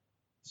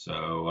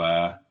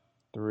So,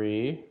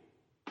 3,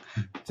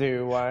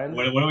 2, 1.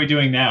 what are we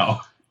doing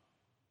now?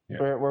 Yeah.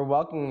 We're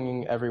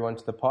welcoming everyone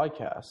to the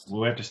podcast.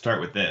 Well, we have to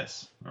start with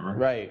this, remember?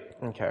 Right.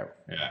 Okay.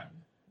 Yeah.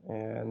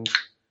 And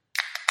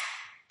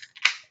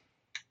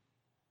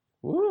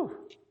woo.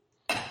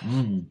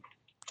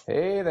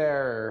 Hey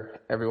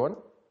there, everyone.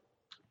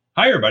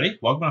 Hi, everybody.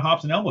 Welcome to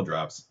Hops and Elbow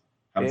Drops.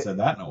 Haven't said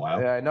that in a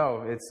while. I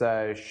know. It's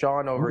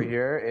Sean over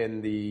here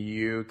in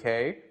the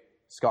UK,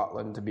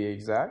 Scotland to be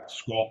exact.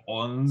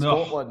 Scotland.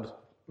 I'm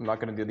not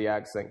going to do the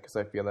accent because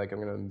I feel like I'm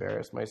going to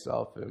embarrass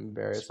myself and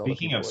embarrass all the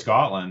Speaking people of with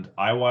Scotland,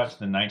 I watched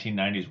the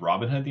 1990s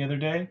Robin Hood the other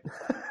day,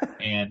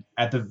 and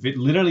at the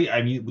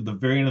the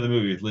very end of the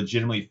movie, with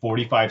legitimately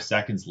 45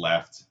 seconds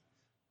left,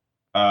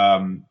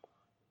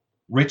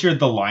 Richard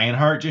the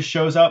Lionheart just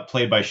shows up,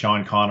 played by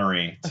Sean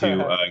Connery,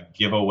 to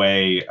give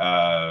away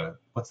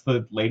what's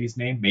the lady's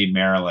name? Maid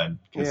Marilyn,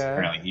 because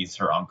apparently he's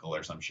her uncle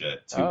or some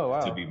shit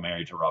to be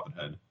married to Robin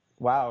Hood.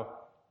 Wow.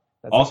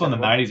 That's also in the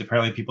 90s,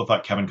 apparently people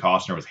thought Kevin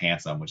Costner was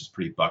handsome, which is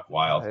pretty buck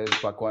wild. It is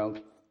buck wild.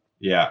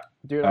 Yeah.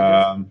 Dude,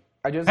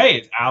 Hey,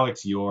 it's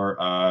Alex, your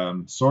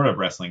sort of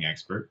wrestling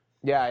expert.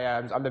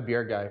 Yeah, I'm the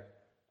beer guy.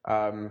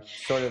 I'm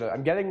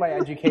getting my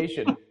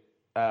education.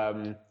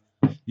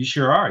 You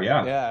sure are,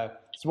 yeah. Yeah,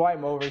 that's why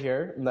I'm over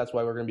here, and that's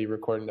why we're going to be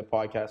recording the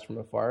podcast from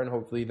afar, and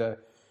hopefully the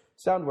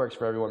sound works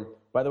for everyone.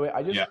 By the way,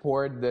 I just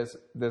poured this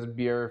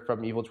beer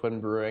from Evil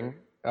Twin Brewing.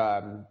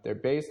 They're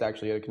based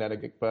actually out of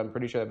Connecticut, but I'm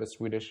pretty sure they have a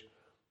Swedish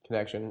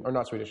connection, or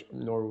not Swedish,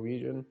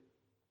 Norwegian.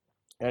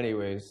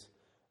 Anyways,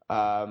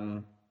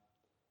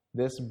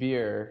 this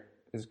beer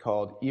is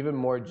called Even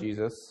More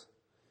Jesus.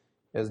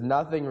 It has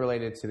nothing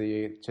related to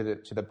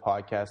the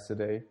podcast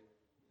today.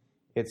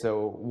 It's a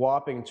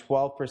whopping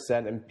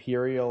 12%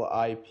 Imperial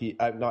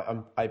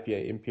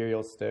IPA,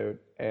 Imperial Stout,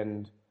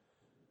 and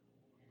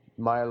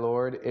my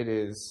lord, it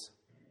is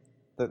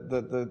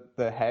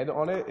the head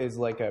on it is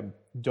like a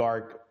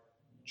dark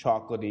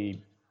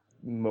chocolatey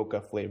mocha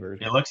flavor.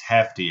 It looks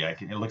hefty.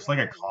 It looks like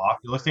a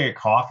coffee. It looks like a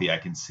coffee. I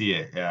can see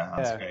it. Yeah,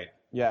 that's great.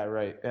 Yeah,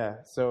 right. Yeah.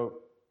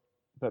 So,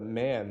 but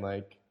man,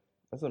 like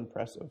that's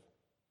impressive.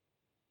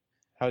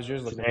 How's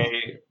yours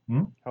looking?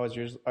 How is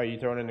yours? Are you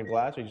throwing it in a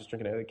glass, or are you just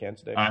drinking it out of the can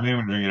today? I'm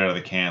even drinking it out of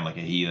the can like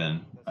a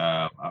heathen.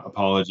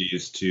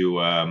 Apologies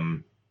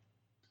to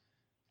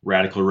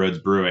Radical Roads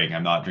Brewing.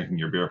 I'm not drinking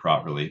your beer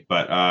properly.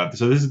 But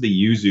so this is the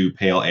Yuzu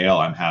Pale Ale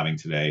I'm having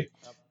today.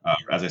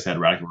 As I said,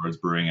 Radical Roads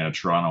Brewing out of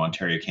Toronto,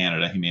 Ontario,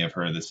 Canada. You may have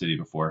heard of the city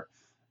before.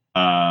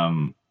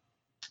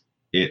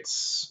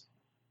 It's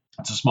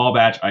a small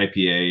batch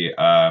IPA,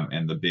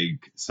 and the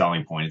big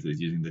selling point is that it's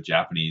using the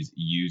Japanese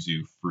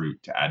yuzu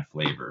fruit to add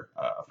flavor,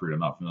 a fruit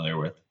I'm not familiar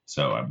with.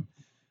 So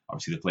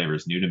obviously the flavor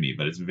is new to me,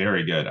 but it's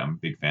very good. I'm a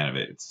big fan of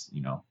it. It's,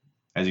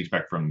 as you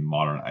expect from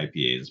modern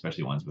IPAs,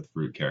 especially ones with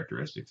fruit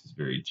characteristics, it's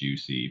very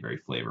juicy, very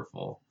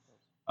flavorful.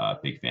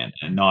 Big fan,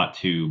 and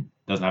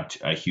doesn't have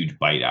a huge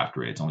bite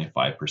after it. It's only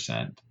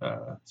 5%.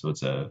 So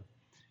it's they're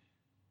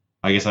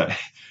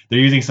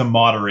using some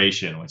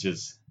moderation, which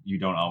is you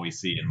don't always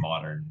see in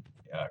modern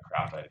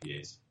craft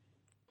IPAs.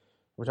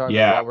 We're talking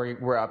about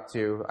what we're up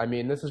to. I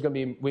mean, this is going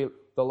to be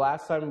the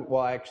last time.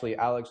 Well, actually,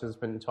 Alex has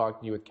been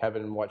talking to you with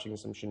Kevin and watching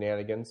some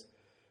shenanigans.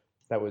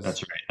 That's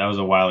right. That was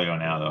a while ago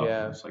now, though.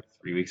 Yeah. It was like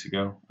 3 weeks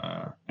ago.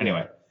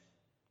 Anyway,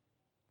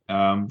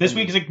 this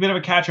week is a bit of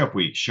a catch-up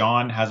week.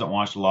 Sean hasn't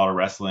watched a lot of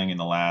wrestling in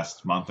the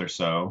last month or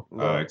so,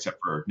 except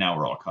for now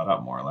we're all caught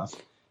up more or less.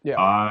 Yeah.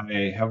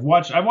 I've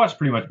watched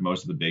pretty much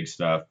most of the big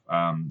stuff.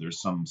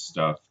 There's some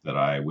stuff that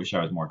I wish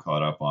I was more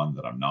caught up on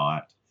that I'm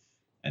not.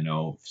 I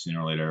know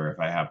sooner or later, if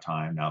I have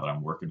time, now that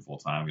I'm working full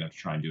time, I'm going to have to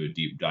try and do a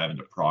deep dive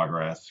into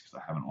Progress because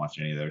I haven't watched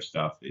any of their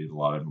stuff. They did a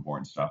lot of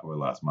important stuff over the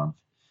last month.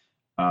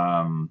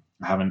 I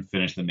haven't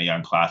finished the Mae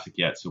Young Classic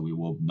yet, so we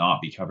will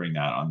not be covering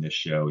that on this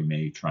show. We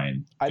may try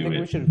and I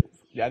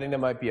think that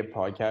might be a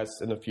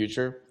podcast in the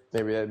future.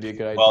 Maybe that'd be a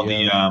good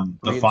idea. Well,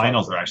 the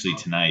finals are actually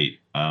tonight.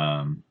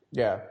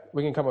 Yeah,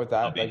 we can come up with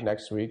that like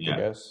next week, I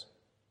guess.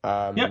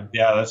 Yeah,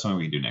 that's something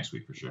we can do next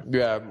week for sure.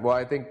 Yeah, well,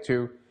 I think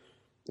too,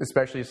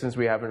 especially since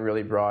we haven't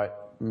really brought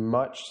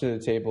much to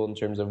the table in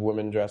terms of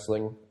women's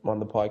wrestling on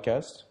the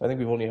podcast. I think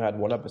we've only had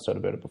one episode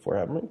about it before,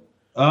 haven't we?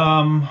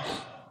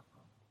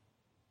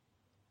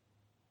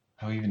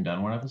 Have we even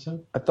done one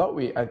episode? I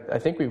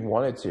think we've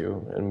wanted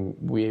to, and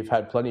we've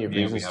had plenty of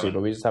reasons to, but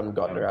we just haven't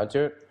gotten around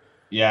to it.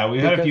 Yeah,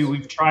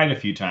 we've tried a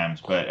few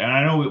times, and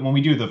I know when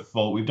we do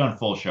we've done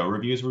full show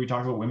reviews where we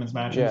talk about women's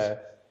matches. Yeah.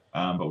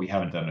 But we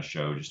haven't done a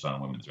show just on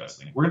women's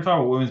wrestling. We're going to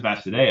talk about women's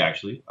match today,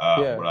 actually.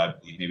 What I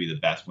believe maybe the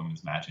best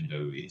women's match in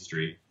WWE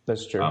history.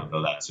 That's true.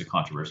 Though that's a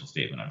controversial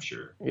statement, I'm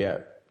sure. Yeah.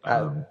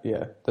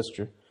 Yeah, that's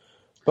true.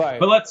 But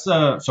let's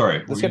let's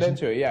get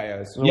into it.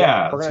 Yeah. So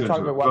we're going to talk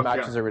about what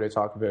matches are we going to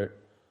talk about.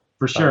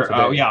 For sure.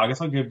 I guess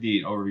I'll give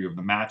the overview of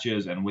the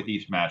matches, and with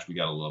each match, we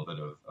got a little bit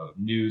of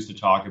news to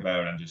talk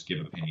about and just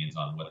give opinions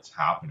on what's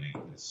happening.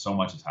 So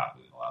much has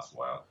happened in the last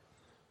while.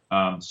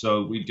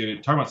 So we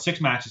talk about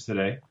 6 matches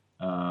today.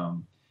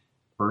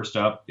 First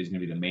up is going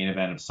to be the main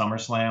event of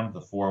SummerSlam,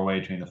 the 4-way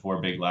between the 4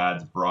 big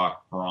lads,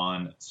 Brock,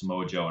 Braun,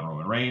 Samoa Joe, and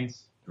Roman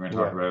Reigns. We're going to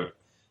talk about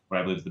what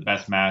I believe is the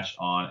best match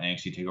on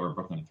NXT TakeOver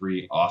Brooklyn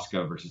 3,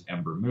 Asuka versus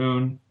Ember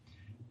Moon.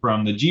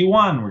 From the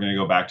G1, we're going to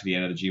go back to the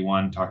end of the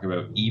G1, talk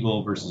about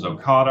Evil versus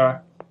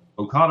Okada,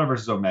 Okada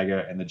versus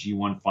Omega, and the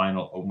G1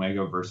 final,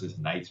 Omega versus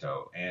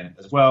Naito. And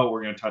as well,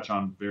 we're going to touch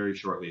on very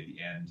shortly at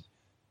the end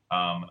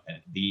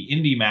the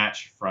indie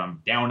match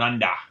from Down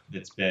Under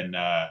that's been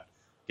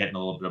getting a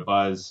little bit of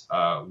buzz.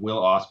 Will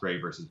Ospreay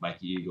versus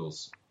Mikey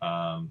Eagles.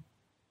 Or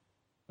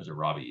is it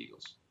Robbie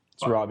Eagles?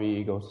 It's Robbie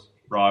Eagles.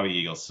 Robbie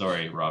Eagles.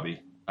 Sorry,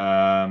 Robbie.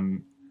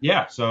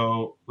 Yeah,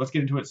 so let's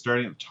get into it.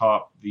 Starting at the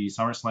top, the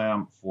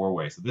SummerSlam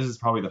 4-way. So this is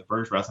probably the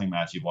first wrestling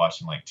match you've watched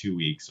in like 2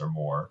 weeks or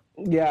more.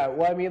 Yeah,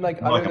 well, I mean, like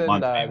More other like a than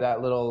month,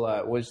 that little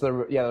was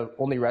the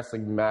only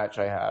wrestling match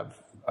I have.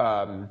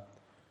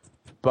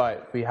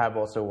 But we have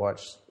also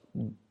watched,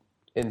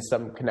 in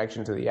some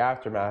connection to the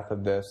aftermath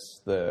of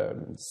this,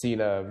 the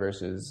Cena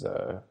versus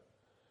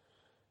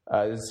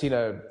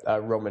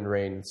Roman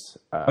Reigns.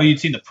 Oh,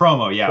 you'd seen the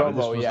promo, yeah. Promo, But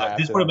this was yeah,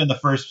 this would have been the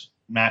first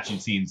match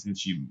you'd seen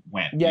since you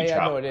went.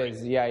 No, it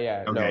is.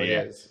 Yeah, Okay, no, it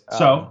yeah. is.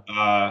 So,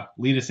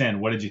 lead us in.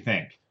 What did you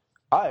think?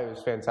 It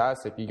was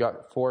fantastic. You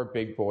got 4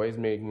 big boys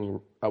making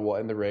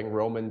in the ring.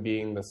 Roman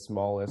being the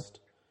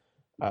smallest,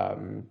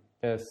 in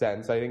a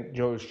sense. I think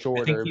Joe's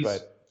shorter,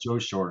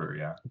 Joe's shorter,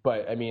 yeah.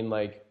 But I mean,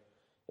 like,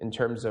 in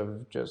terms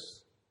of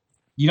just,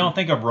 you don't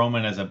think of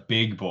Roman as a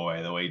big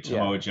boy the way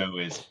Samoa Joe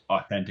is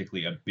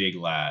authentically a big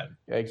lad.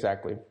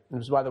 Exactly.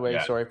 And by the way,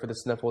 sorry for the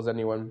sniffles,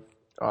 anyone.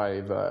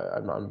 I've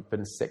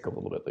been sick a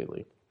little bit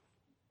lately.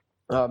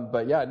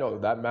 But yeah, no,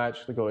 that match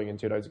going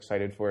into it, I was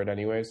excited for it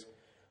anyways.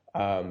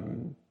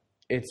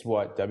 It's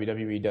what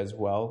WWE does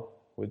well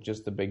with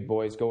just the big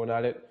boys going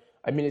at it.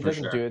 I mean, it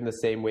doesn't do it in the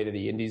same way that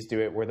the indies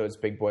do it, where those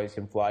big boys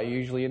can fly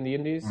usually in the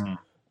indies. Mm-hmm.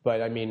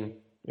 But I mean,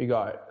 we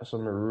got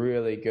some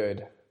really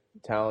good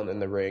talent in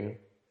the ring,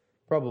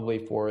 probably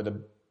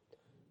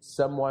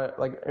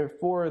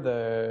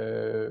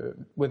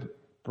with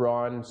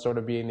Braun sort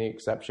of being the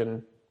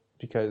exception,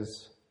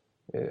 because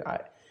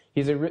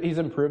he's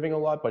improving a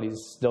lot, but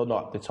he's still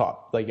not the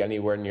top, like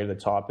anywhere near the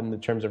top in the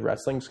terms of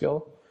wrestling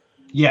skill.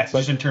 Yes,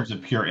 just in terms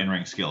of pure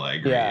in-ring skill, I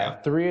agree.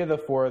 Yeah, 3 of the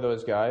 4 of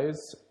those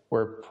guys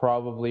were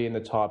probably in the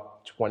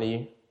top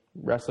 20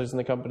 wrestlers in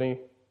the company,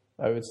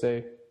 I would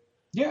say.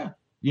 Yeah,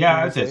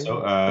 I'd say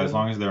so. As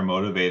long as they're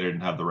motivated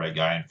and have the right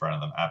guy in front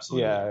of them,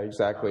 absolutely. Yeah,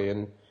 exactly.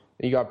 And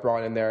you got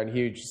Braun in there, and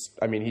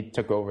he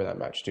took over that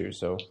match too.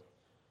 So,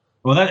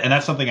 well,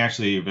 that's something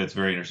actually that's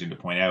very interesting to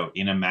point out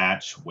in a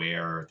match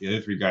where the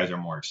other 3 guys are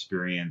more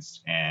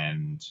experienced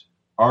and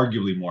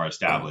arguably more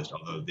established.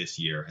 Although this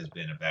year has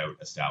been about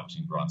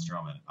establishing Braun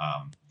Strowman.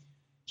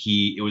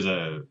 It was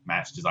a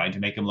match designed to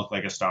make him look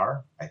like a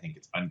star. I think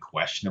it's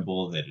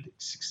unquestionable that it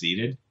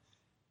succeeded,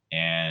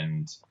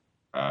 and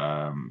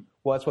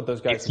well, that's what those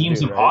guys. It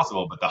seems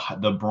impossible, right?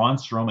 But the Braun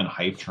Strowman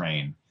hype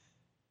train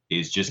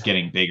is just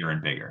getting bigger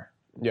and bigger.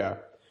 Yeah,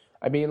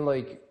 I mean,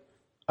 like,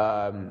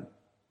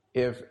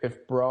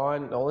 if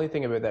Braun, the only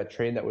thing about that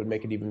train that would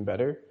make it even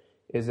better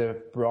is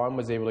if Braun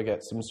was able to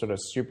get some sort of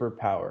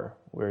superpower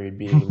where he'd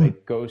be able to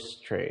make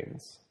ghost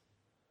trains.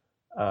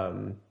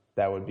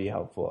 That would be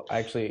helpful.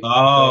 Actually,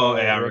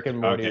 Rick and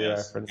Morty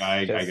reference.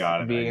 I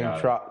got it. Being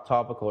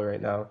topical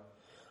right now.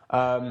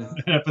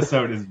 That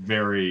episode is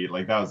very,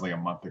 that was like a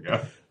month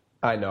ago.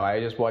 I know. I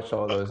just watched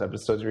all of those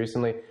episodes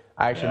recently.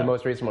 Actually, the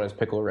most recent one is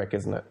Pickle Rick,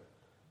 isn't it?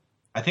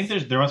 I think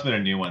there must have been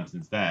a new one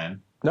since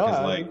then. No,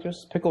 I think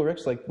just Pickle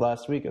Rick's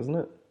last week, isn't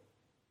it?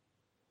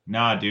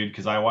 Nah, dude,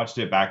 because I watched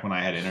it back when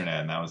I had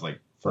internet, and that was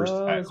first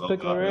time. It was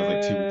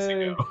 2 weeks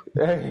ago.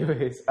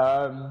 Anyways,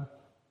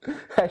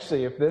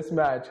 actually, if this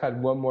match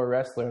had one more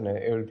wrestler in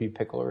it, it would be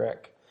Pickle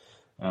Rick.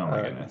 Oh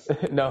my goodness.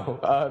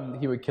 No,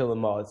 he would kill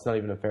them all. It's not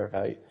even a fair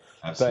fight.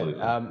 Absolutely.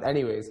 But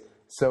anyways,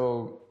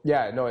 so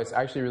yeah, no, it's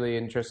actually really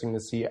interesting to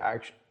see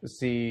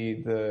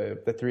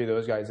the 3 of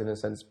those guys in a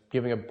sense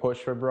giving a push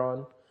for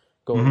Braun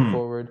going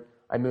forward.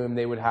 I mean,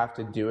 they would have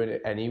to do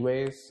it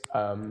anyways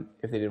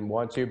if they didn't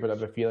want to, but I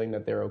have a feeling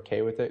that they're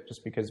okay with it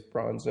just because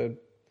Braun's a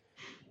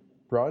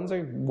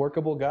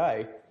workable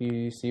guy.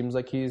 He seems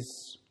like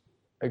he's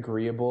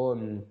agreeable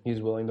and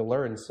he's willing to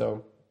learn.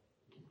 So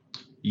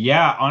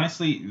yeah,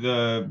 honestly,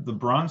 the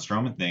Braun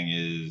Strowman thing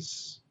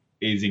is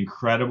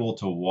incredible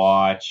to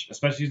watch,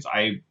 especially since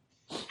I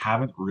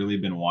haven't really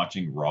been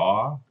watching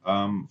Raw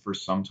for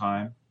some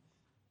time.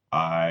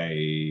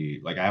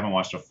 I haven't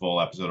watched a full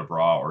episode of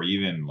Raw or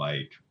even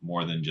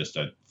more than just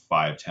a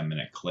 5-10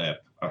 minute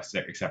clip,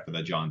 except for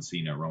the John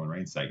Cena Roman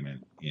Reigns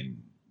segment in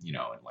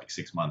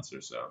 6 months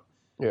or so.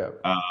 Yeah.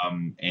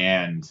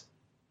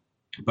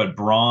 But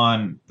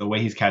Braun, the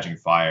way he's catching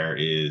fire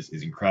is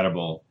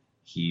incredible.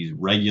 He's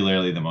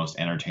regularly the most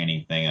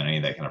entertaining thing on any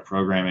of that kind of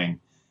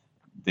programming.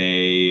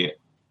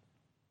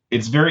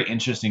 It's very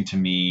interesting to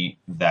me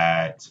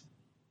that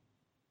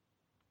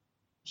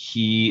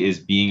he is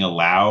being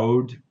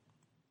allowed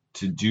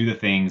to do the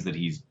things that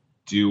he's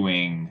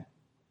doing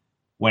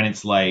when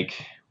it makes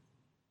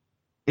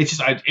me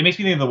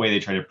think of the way they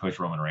tried to push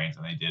Roman Reigns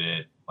and they did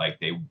it.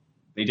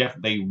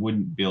 They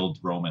wouldn't build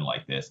Roman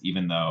like this,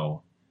 even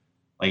though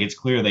Like it's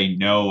clear they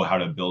know how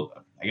to build.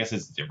 I guess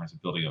it's the difference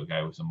of building a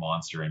guy who's a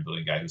monster and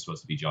building a guy who's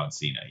supposed to be John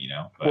Cena, you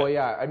know. Well, But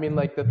yeah. I mean,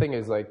 like the thing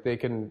is, like they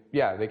can.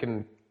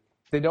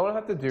 They don't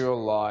have to do a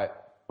lot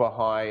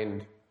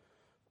behind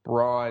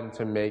Braun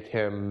to make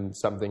him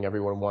something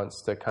everyone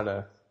wants to kind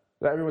of.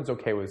 That everyone's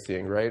okay with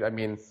seeing, right? I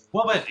mean,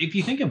 well, but if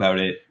you think about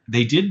it,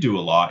 they did do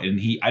a lot, and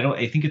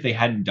I think if they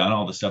hadn't done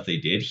all the stuff they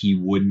did, he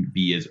wouldn't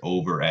be as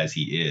over as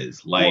he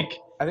is. Like,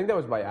 well, I think that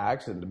was by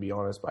accident, to be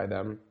honest, by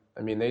them.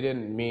 I mean, they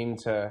didn't mean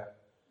to.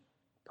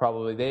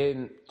 Probably they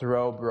didn't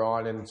throw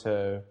Braun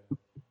into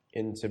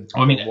I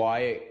mean, the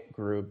Wyatt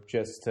group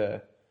just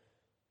to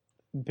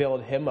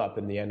build him up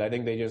in the end. I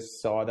think they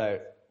just saw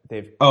that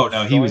they've. oh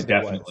no, he was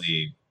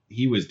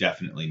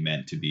definitely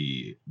meant to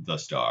be the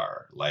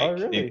star. Oh, Like,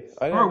 really?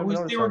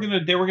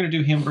 they were gonna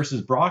do him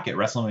versus Brock at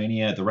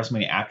WrestleMania, the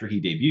WrestleMania after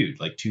he debuted,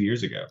 like 2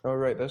 years ago. Oh,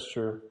 right, that's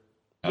true.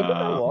 It's been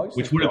that long Which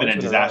since would have been a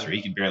Braun's disaster. around.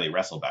 He could barely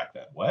wrestle back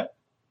then. What?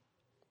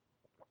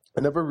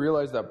 I never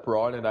realized that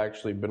Braun had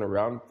actually been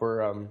around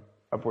for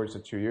upwards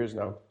of 2 years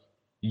now.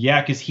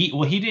 Yeah, because he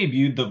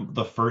debuted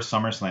the first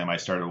SummerSlam I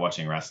started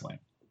watching wrestling.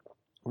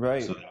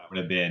 Right. So that would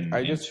have been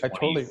I in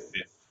totally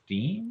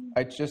 2015.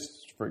 I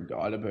just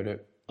forgot about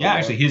it. Yeah,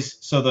 actually,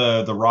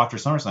 the Raw after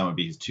SummerSlam would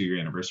be his 2-year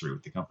anniversary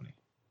with the company.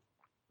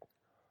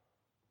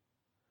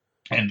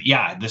 And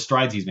yeah, the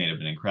strides he's made have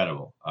been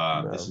incredible.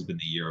 This has been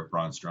the year of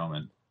Braun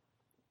Strowman.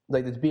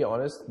 Like, to be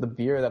honest, the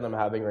beer that I'm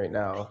having right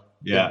now,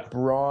 Yeah. if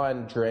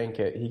Braun drank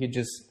it, he could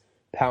just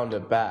pound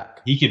it back.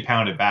 He could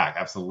pound it back,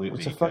 absolutely.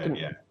 It's a fucking,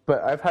 yeah.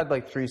 But I've had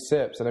like 3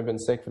 sips, and I've been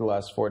sick for the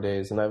last 4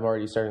 days, and I'm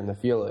already starting to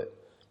feel it.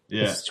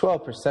 Yeah. It's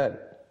 12%.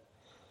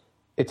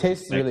 It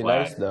tastes really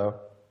nice, though.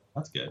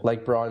 That's good.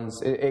 Like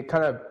Braun's, it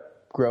kind of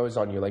grows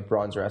on you like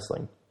Braun's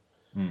wrestling.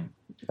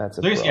 That's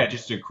a yeah,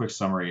 just a quick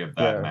summary of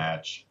that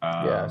match.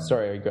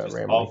 Sorry, I got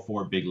rambling. All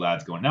 4 big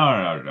lads going.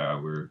 No,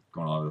 we're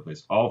going all over the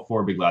place. All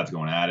 4 big lads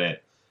going at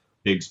it.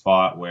 Big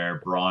spot where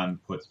Braun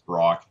puts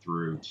Brock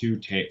through 2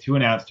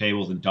 announce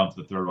tables and dumps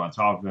the third one on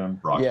top of him.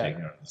 Brock taking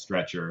it on the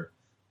stretcher.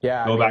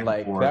 Yeah,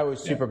 that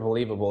was super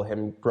believable.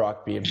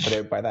 Brock being put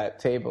out by that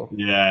table.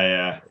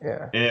 Yeah.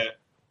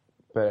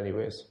 But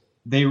anyways,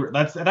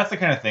 that's the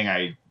kind of thing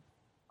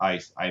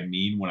I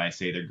mean when I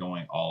say they're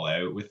going all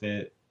out with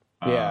it.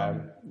 Yeah.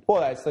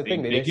 Well, that's the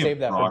thing. They save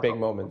that for big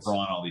moments.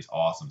 Braun all these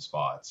awesome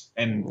spots,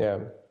 and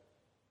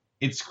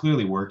it's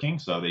clearly working.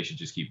 So they should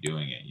just keep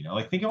doing it. You know,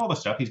 like think of all the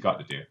stuff he's got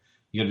to do.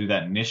 You got to do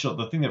that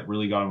the thing that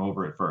really got him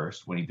over at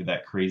first when he did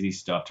that crazy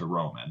stuff to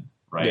Roman,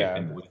 right? Yeah.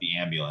 And with the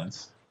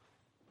ambulance.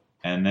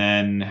 And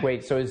then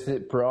wait, so is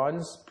it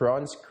Braun's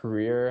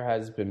career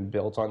has been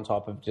built on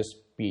top of just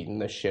beating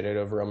the shit out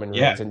of Roman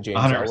Reigns and James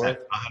Ellsworth?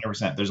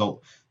 100%.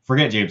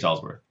 Forget James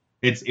Ellsworth.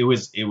 It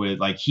was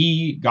like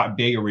he got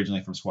big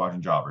originally from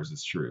squashing jobbers,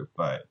 it's true,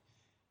 but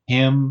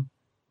him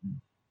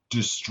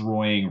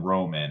destroying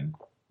Roman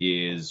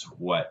is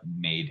what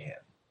made him.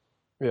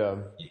 Yeah.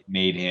 It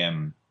made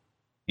him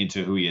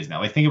into who he is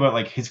now. Like think about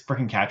like his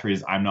freaking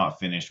catchphrase, "I'm not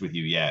finished with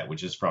you yet,"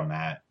 which is from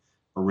that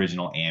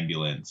original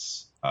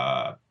ambulance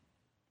angle.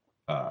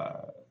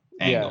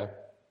 Yeah,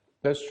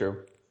 that's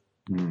true.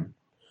 Mm.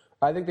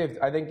 I think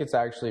it's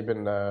actually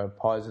been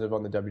positive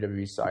on the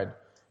WWE side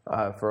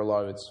for a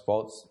lot of its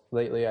faults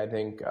lately. I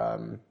think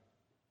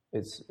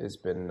it's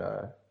been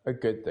a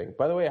good thing.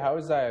 By the way, how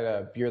is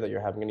that beer that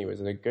you're having anyways?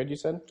 Is it good, you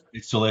said?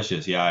 It's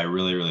delicious. Yeah, I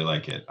really, really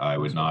like it. I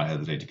would not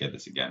hesitate to get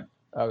this again.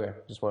 Okay,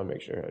 just want to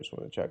make sure. I just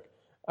want to check.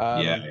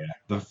 Yeah.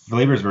 The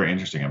flavor is very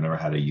interesting. I've never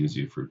had a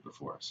yuzu fruit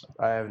before, so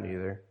I haven't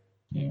either.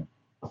 Yeah.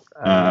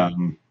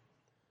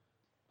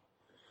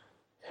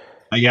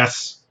 I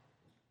guess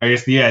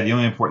the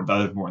other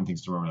important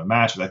things to remember in the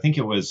match is I think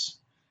it was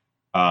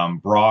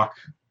Braun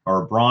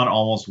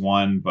almost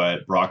won,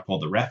 but Brock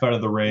pulled the ref out of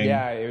the ring.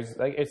 Yeah, it was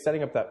like it's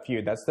setting up that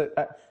feud.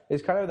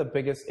 It's kind of the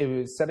biggest. It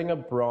was setting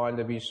up Braun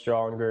to be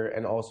stronger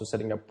and also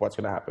setting up what's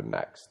going to happen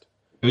next.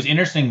 It was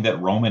interesting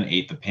that Roman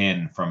ate the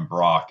pin from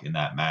Brock in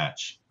that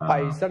match.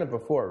 He's done it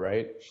before,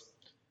 right?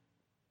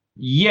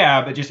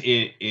 Yeah, but just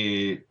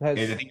I think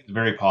it's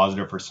very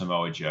positive for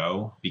Samoa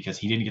Joe because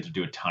he didn't get to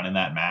do a ton in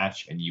that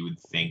match, and you would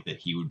think that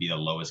he would be the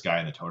lowest guy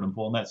in the totem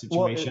pole in that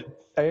situation.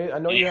 Well, I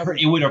know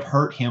it would have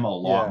hurt him a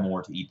lot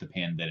more to eat the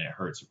pin than it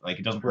hurts. Like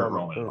it doesn't hurt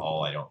Roman at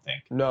all, I don't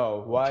think.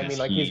 No, well, I mean,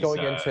 like he's going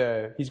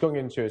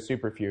into a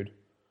super feud.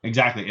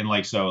 Exactly, and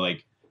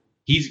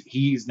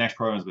he's next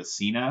program is with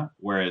Cena,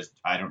 whereas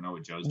I don't know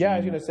what Joe's doing. Yeah, I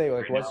was gonna say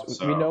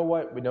we know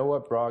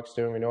what Brock's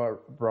doing, we know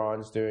what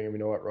Braun's doing, and we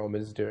know what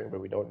Roman's doing,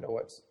 but we don't know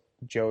what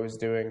Joe's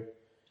doing.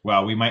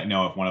 Well, we might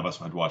know if one of us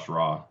had watched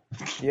Raw.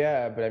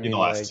 Yeah, but I mean, in the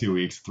last 2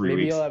 weeks, 3 weeks.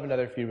 Maybe he'll have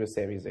another feud with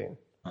Sami Zayn.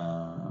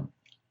 No,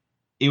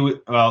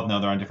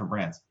 they're on different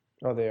brands.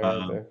 Oh, they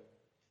are.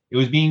 It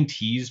was being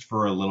teased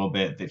for a little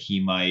bit that he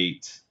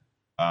might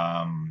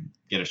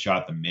get a shot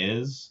at the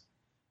Miz,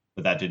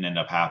 but that didn't end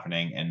up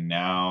happening. And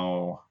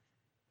now,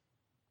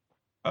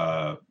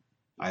 all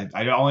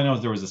I know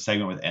is there was a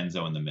segment with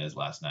Enzo and the Miz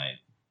last night.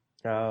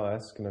 Oh,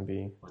 that's gonna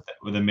be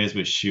where the Miz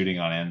was shooting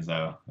on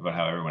Enzo about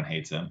how everyone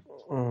hates him.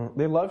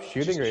 They love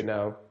shooting right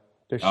now.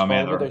 Oh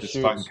man, all over their this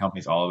fucking shoots.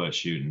 company's all about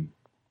shooting.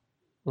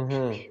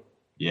 Mm-hmm.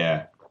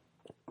 Yeah.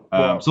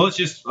 Well, So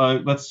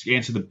let's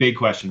answer the big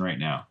question right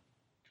now.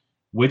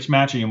 Which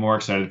match are you more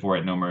excited for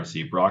at No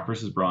Mercy? Brock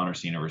versus Braun or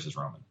Cena versus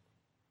Roman?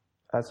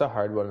 that's a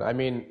hard one. I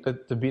mean,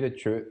 to be the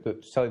truth,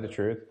 to tell you the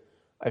truth,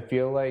 I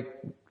feel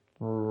like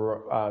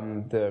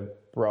the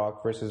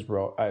Brock versus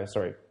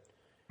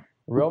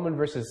Roman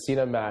versus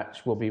Cena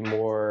match will be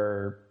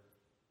more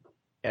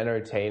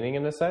entertaining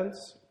in a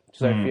sense.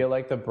 Because I feel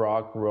like the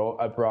Brock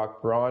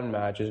Braun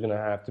match is going to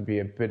have to be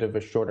a bit of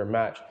a shorter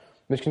match,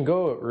 which can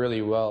go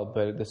really well.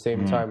 But at the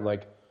same time,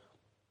 like,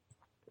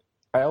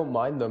 I don't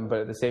mind them. But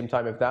at the same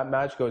time, if that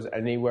match goes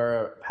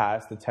anywhere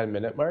past the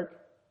 10-minute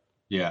mark,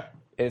 Yeah.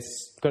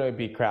 it's going to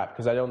be crap.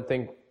 Because I don't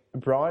think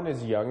Braun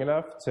is young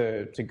enough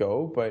to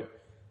go, but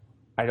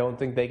I don't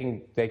think they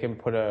can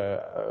put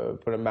a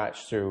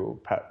match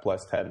through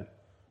plus 10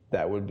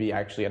 that would be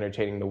actually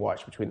entertaining to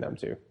watch between them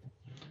two.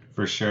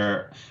 For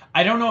sure.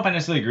 I don't know if I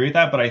necessarily agree with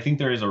that, but I think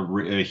there is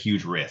a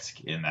huge risk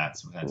in that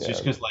sense.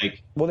 Just because,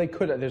 like... Well, they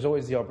could. There's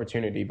always the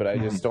opportunity, but I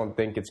just don't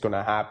think it's going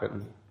to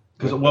happen.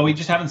 Because, we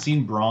just haven't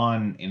seen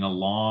Braun in a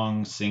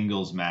long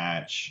singles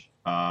match.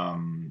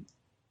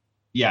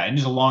 Yeah, and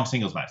just a long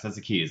singles match. That's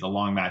the key, is the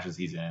long matches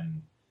he's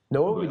in.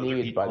 Know what we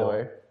need, by the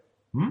way?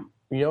 You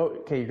know,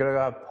 okay, you're going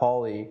to have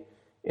Paulie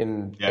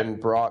in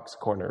Brock's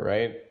corner,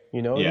 right?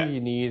 You know who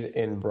you need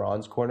in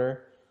Braun's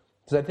corner?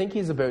 Because I think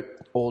he's about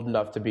old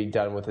enough to be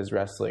done with his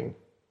wrestling.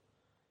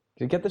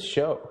 You get the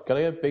show. Got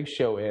to get Big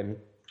Show in.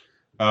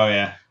 Oh,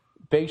 yeah.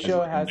 Big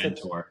Show has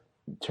to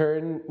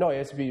turn... No, he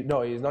has to be...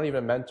 No, he's not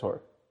even a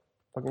mentor.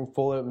 Fucking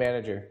full-out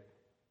manager.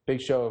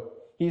 Big Show.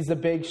 He's the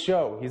Big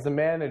Show. He's the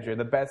manager,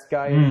 the best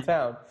guy in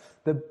town.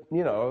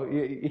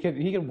 He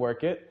can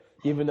work it,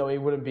 even though he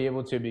wouldn't be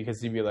able to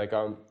because he'd be like,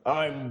 I'm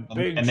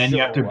Big Show. And then you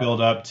have to build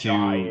up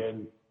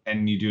to...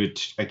 And you do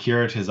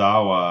Akira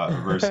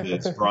Tozawa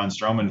versus Braun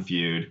Strowman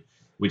feud,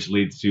 which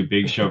leads to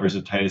Big Show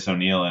versus Titus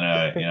O'Neil in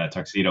a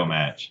tuxedo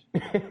match.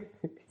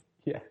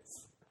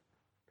 Yes.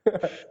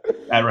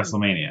 At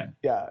WrestleMania.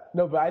 Yeah.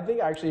 No, but I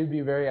think actually it'd be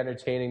very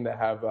entertaining to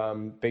have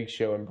Big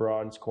Show in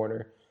Braun's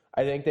corner.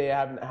 I think they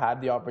haven't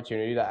had the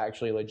opportunity to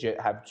actually legit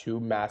have two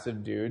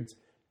massive dudes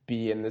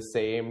be in the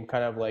same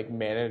kind of like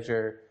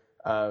manager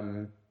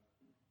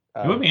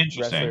it would be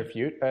interesting. wrestler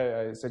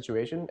feud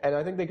situation, and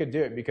I think they could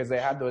do it because they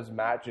had those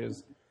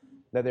matches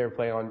that they were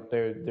playing on.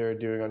 They're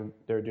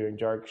doing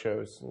dark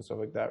shows and stuff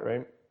like that,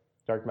 right?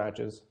 Dark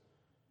matches.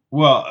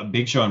 Well,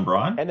 Big Show and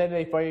Braun, and then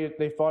they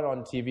fought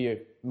on TV.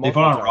 They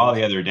fought on Raw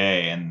the other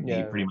day, and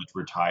he pretty much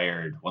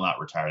retired. Well, not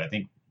retired. I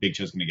think Big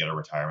Show's going to get a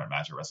retirement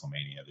match at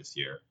WrestleMania this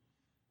year.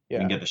 Yeah,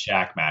 you can get the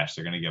Shaq match.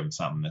 They're going to give him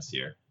something this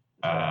year.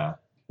 No,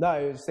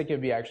 I just think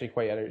it'd be actually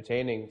quite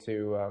entertaining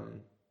to.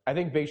 I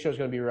think Big Show's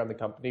going to be around the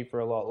company for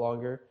a lot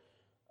longer.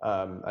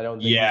 I don't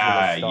think. He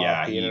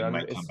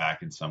might come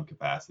back in some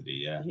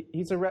capacity. Yeah,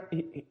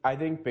 I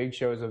think Big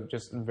Show is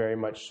just very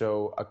much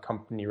so a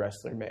company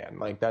wrestler man.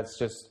 Like that's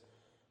just.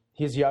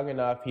 He's young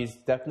enough. He's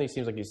definitely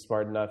seems like he's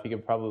smart enough. He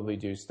could probably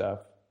do stuff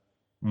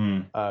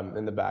in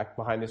the back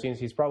behind the scenes.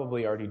 He's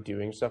probably already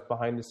doing stuff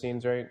behind the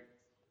scenes, right?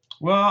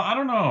 Well, I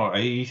don't know.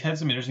 He had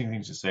some interesting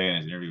things to say in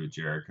his interview with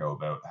Jericho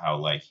about how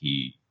like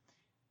he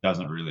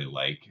doesn't really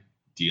like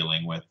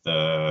dealing with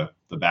the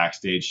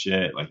backstage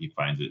shit. Like he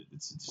finds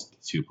it's just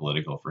too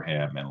political for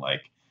him, and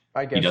like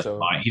I guess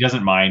he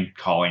doesn't mind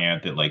calling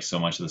out that like so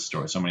many of the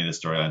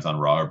storylines on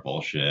Raw are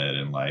bullshit,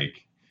 and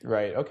like.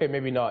 Right. Okay.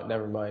 Maybe not.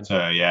 Never mind.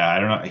 So yeah, I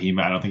don't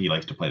know. I don't think he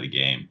likes to play the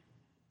game.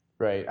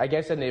 Right. I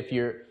guess, and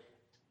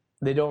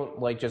they don't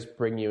like just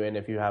bring you in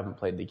if you haven't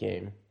played the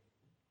game.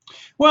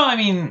 Well, I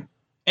mean,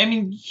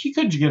 he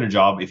could get a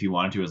job if he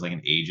wanted to as like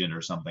an agent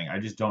or something. I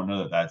just don't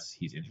know that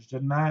he's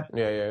interested in that.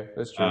 Yeah,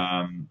 that's true.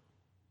 And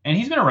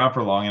he's been around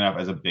for long enough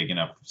as a big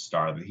enough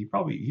star that he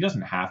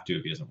doesn't have to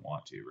if he doesn't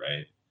want to,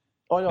 right?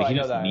 Oh no, like, he I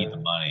know doesn't that. need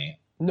the money.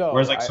 No.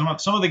 Whereas like some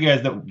of the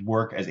guys that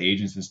work as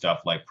agents and stuff,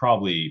 like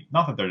probably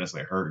not that they're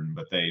necessarily hurting,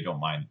 but they don't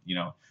mind,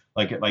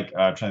 like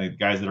trying to think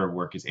guys that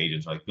work as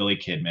agents are like Billy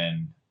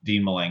Kidman,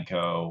 Dean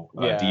Malenko,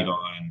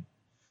 Devon,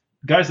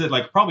 guys that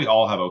like probably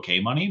all have okay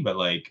money, but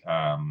like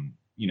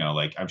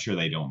like I'm sure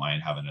they don't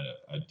mind having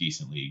a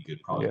decently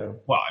good probably. Yeah.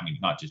 Well, I mean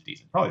not just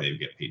decent, probably they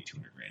would get paid $200,000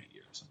 a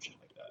year or some shit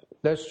like that.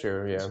 That's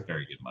true. Yeah, it's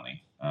very good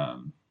money.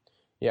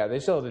 Yeah, they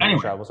still have the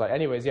travel side.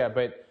 Anyways, yeah,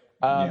 but.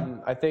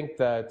 I think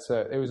that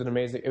it was an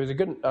amazing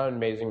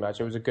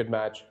match. It was a good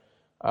match.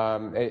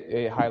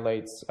 It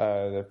highlights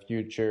the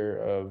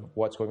future of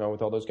what's going on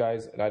with all those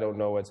guys, and I don't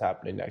know what's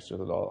happening next with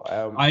it all.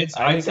 I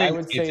would say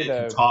it's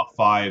a top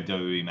 5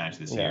 WWE match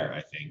this year, I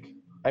think.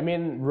 I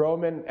mean,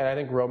 Roman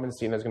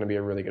Cena is going to be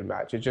a really good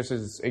match. It just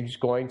is. It's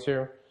going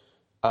to.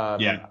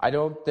 I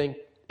don't think.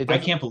 I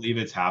can't believe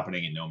it's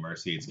happening at No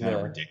Mercy. It's kind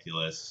of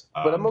ridiculous.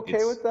 But I'm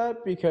okay with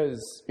that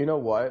because you know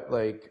what,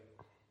 like.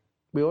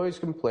 We always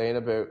complain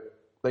about,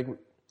 like,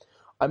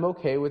 I'm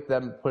okay with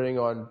them putting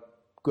on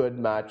good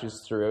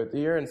matches throughout the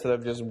year instead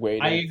of just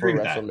waiting for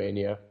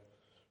WrestleMania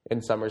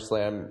and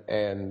SummerSlam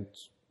and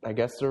I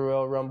guess the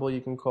Royal Rumble,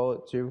 you can call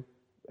it too.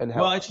 And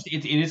Well, how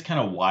it is kind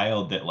of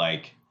wild that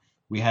like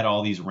we had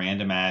all these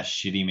random ass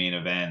shitty main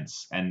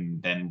events,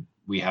 and then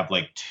we have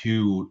like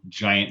two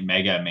giant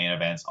mega main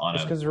events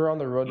it's because we're on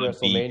the road to on a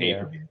B pay WrestleMania.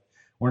 per view.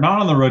 We're not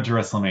on the road to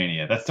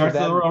WrestleMania. That To starts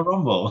with the them, Royal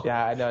Rumble.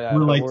 yeah, I know, We're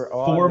but like we're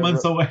on 4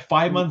 months away,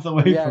 5 months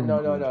away Yeah, from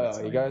no. You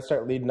WrestleMania. gotta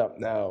start leading up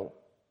now.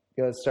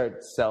 You gotta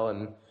start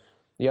selling.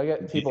 You gotta get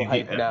Do you people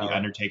think hyped now. the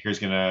Undertaker's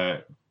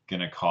gonna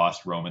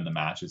cost Roman the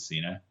match with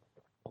Cena?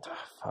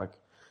 Fuck.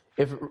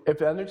 If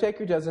the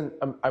Undertaker doesn't,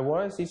 I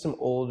want to see some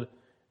old,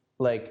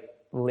 like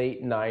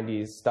late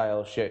 '90s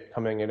style shit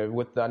coming in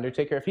with the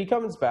Undertaker. If he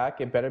comes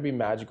back, it better be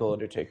magical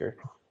Undertaker,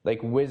 like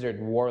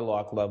wizard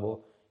warlock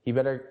level. He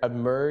better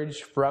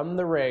emerge from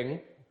the ring,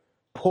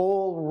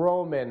 pull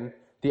Roman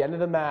the end of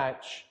the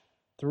match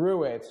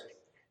through it,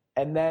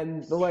 and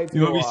then the lights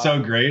You know what go would be off. so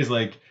great is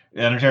like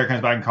the Undertaker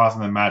comes back and costs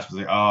him the match. It's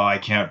like, oh, I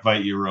can't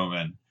fight you,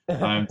 Roman.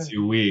 I'm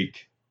too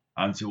weak.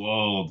 I'm too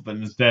old. But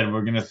instead,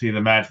 we're gonna see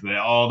the match that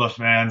all the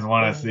fans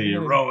want to see: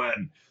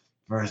 Roman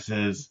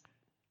versus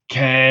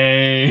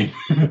Kane.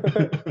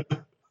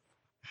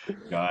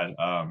 God,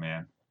 oh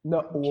man.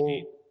 No,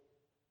 Kane.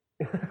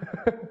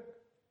 that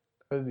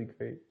would be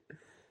great.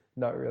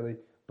 Not really.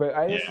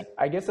 But Yeah.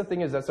 I guess the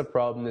thing is that's the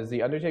problem is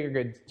the Undertaker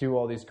could do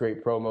all these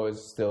great promos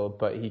still,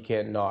 but he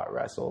can't not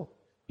wrestle.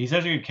 He's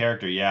such a good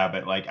character, yeah,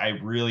 but like I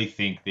really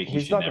think that he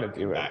He's should not never going to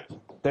do come it.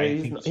 back.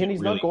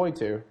 He's not going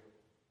to.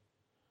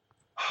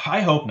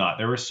 I hope not.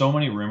 There were so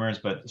many rumors,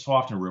 but so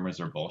often rumors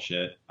are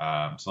bullshit. So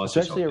let's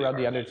Especially just hope around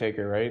they the are.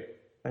 Undertaker, right?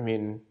 I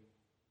mean,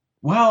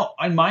 Well,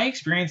 in my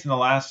experience in the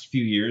last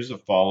few years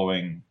of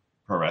following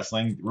pro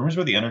wrestling, rumors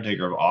about the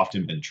Undertaker have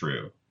often been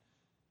true.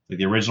 Like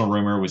the original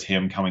rumor was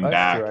him coming that's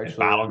back true. at Actually,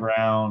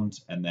 Battleground,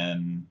 and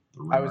then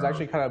the rumor. I was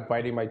actually kind of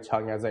biting my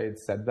tongue as I had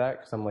said that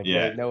because I'm like,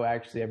 Yeah. wait, no,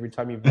 actually, every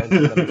time you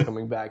mention that he's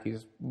coming back,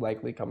 he's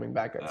likely coming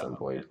back at some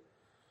point.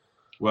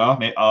 Well,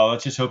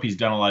 let's just hope he's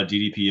done a lot of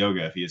DDP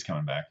yoga if he is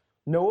coming back.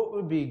 No, what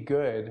would be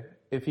good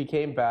if he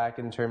came back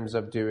in terms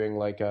of doing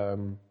like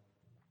that's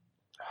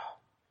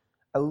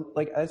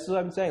what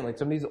I'm saying. Like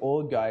some of these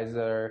old guys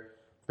that are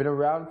been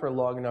around for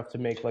long enough to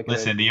make like.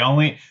 Listen, the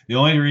only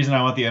reason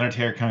I want the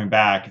Undertaker coming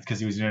back is because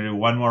he was going to do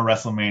one more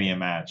WrestleMania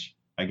match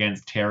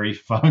against Terry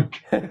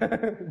Funk.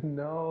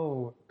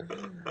 No,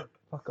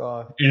 fuck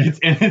off.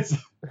 And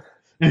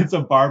it's a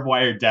barbed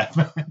wire death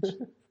match,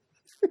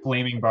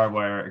 flaming barbed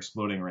wire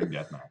exploding ring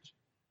death match.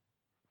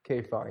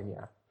 Okay, fine,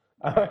 yeah.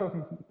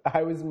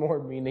 I was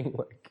more meaning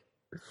like.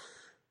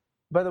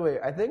 By the way,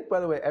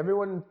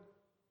 everyone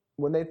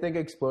when they think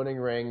exploding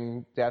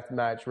ring, death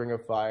match, ring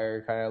of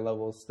fire kind of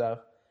level stuff,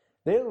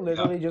 they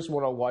literally just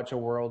want to watch a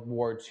World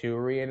War II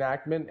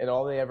reenactment, and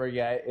all they ever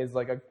get is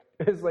like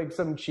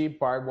some cheap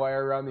barbed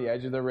wire around the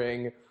edge of the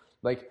ring,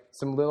 like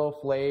some little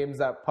flames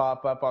that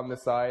pop up on the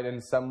side,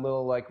 and some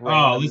little like.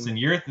 Oh, listen,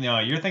 you're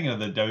thinking of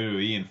the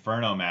WWE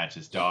Inferno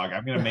matches, dog.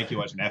 I'm gonna make you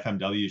watch an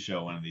FMW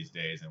show one of these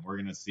days, and we're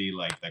gonna see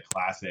like the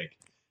classic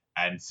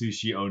and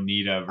Sushi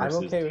Onita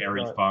versus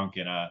Terry Funk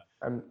in a.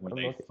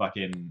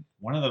 Fucking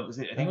one of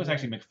the. I think it was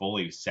actually Mick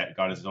Foley who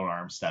got his own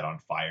arm set on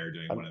fire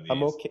doing one of these.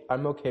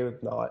 I'm okay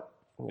with not.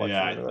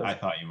 Yeah, I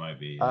thought you might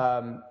be.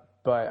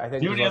 But I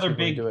think. Do you have any other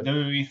big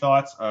WWE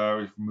thoughts?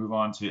 We move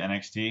on to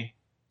NXT.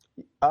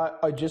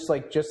 Just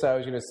I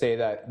was going to say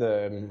that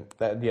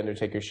the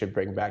Undertaker should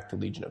bring back the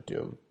Legion of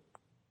Doom,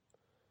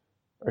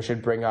 or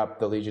should bring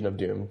up the Legion of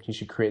Doom. He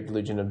should create the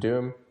Legion of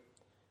Doom,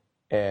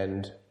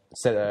 and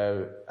set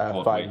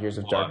 5 years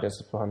of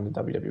darkness upon the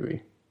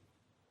WWE.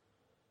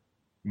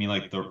 You mean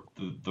like the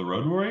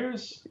Road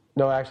Warriors?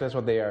 No, actually, that's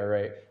what they are,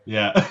 right?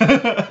 Yeah.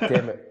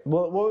 Damn it.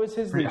 Well, what was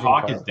his Legion?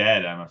 Hawk is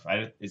dead. I'm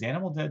afraid. Is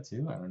Animal dead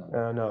too? I don't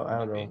know. No, I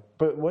don't know.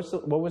 But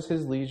what was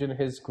his Legion,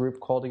 his group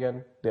called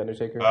again? The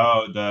Undertaker?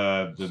 Oh,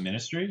 the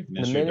Ministry?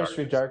 The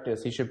Ministry of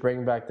Darkness. He should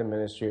bring back the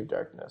Ministry of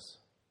Darkness.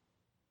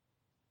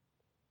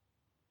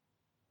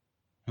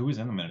 Who was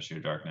in the Ministry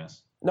of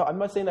Darkness? No, I'm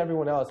not saying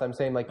everyone else. I'm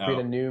saying like create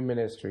a new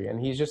ministry. And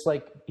he's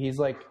like,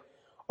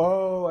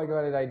 oh, I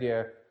got an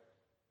idea.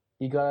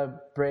 You gotta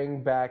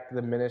bring back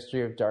the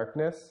Ministry of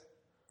Darkness.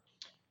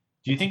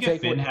 Do you think if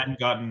Finn hadn't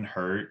gotten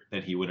hurt,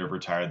 that he would have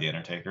retired the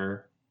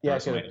Undertaker? Yeah,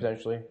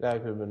 potentially.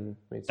 That could have been.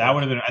 That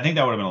would have been. I think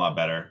that would have been a lot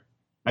better.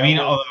 I mean,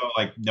 although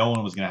like no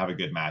one was gonna have a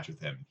good match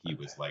with him, he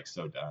was like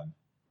so done.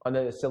 On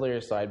the sillier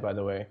side, by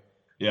the way.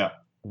 Yeah.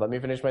 Let me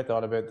finish my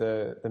thought about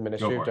the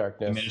Ministry of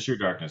Darkness. The Ministry of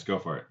Darkness. Go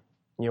for it.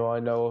 You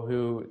want to know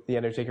who the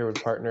Undertaker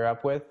would partner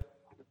up with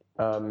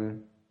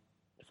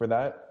for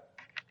that?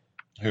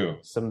 Who?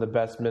 Some of the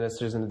best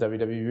ministers in the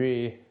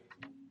WWE.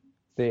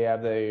 They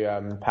have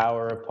the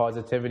power of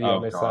positivity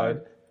on their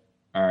side.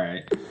 All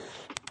right.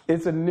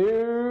 It's a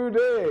new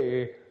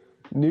day.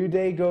 New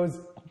Day goes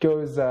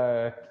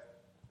to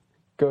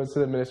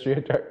the Ministry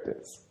of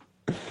Darkness.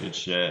 Good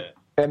shit.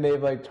 And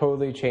they've like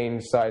totally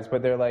changed sides,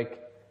 but they're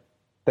like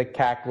the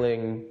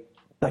cackling,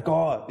 like,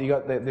 oh, you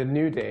got the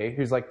New Day,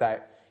 who's like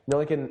that. You know,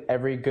 like in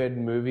every good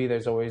movie,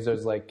 there's always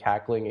those like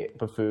cackling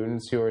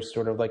buffoons who are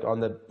sort of like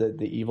on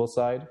the evil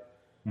side.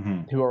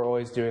 who are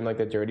always doing like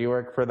the dirty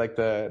work for like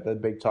the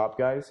big top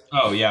guys.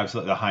 Oh yeah,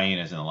 absolutely. The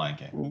hyenas in the Lion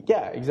King.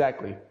 Yeah,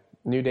 exactly.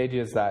 New Day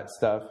does that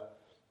stuff.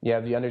 You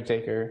have the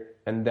Undertaker,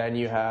 and then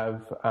you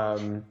have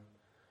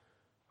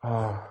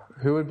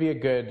who would be a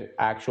good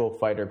actual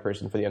fighter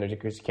person for the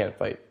Undertaker because he can't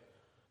fight.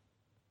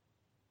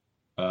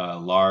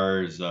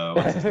 Lars.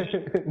 What's his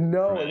name?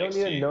 No, I don't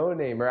need a no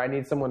namer. I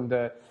need someone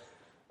to.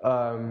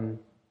 How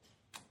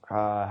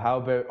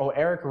about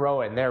Eric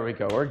Rowan? There we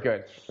go. We're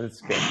good.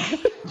 That's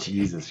good.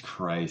 Jesus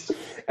Christ.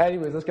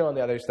 Anyways, let's get on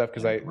the other stuff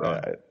because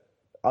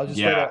I'll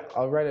just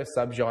write a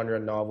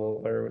subgenre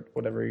novel or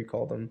whatever you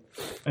call them.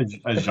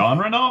 A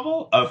genre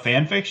novel? A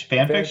fan fiction?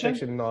 Fan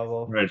fiction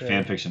novel. Right,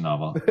 fan fiction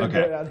novel.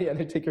 Okay. The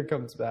Undertaker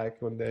comes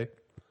back one day.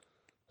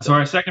 So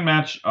our second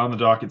match on the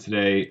docket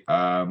today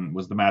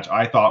was the match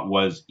I thought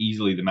was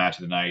easily the match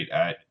of the night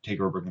at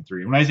TakeOver Brooklyn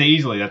 3. When I say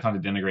easily, that's not to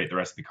denigrate the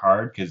rest of the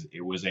card because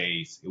it was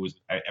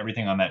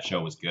everything on that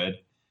show was good.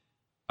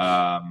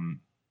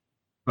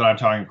 But I'm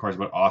talking, of course,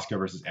 about Asuka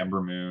versus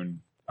Ember Moon.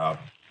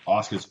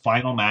 Asuka's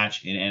final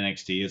match in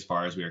NXT, as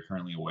far as we are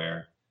currently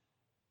aware.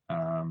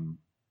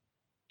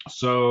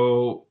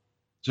 So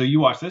you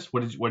watched this.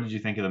 What did you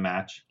think of the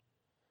match?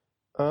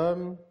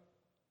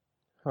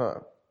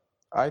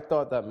 I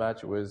thought that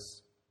match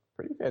was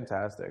pretty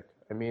fantastic.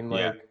 I mean,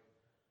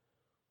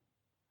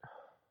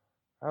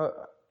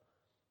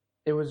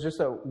 it was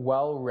just a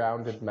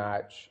well-rounded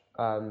match.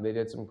 They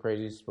did some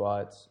crazy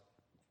spots.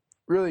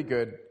 Really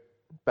good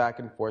back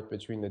and forth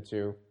between the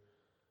two.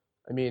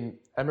 I mean,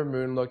 Ember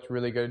Moon looked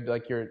really good.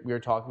 Like we were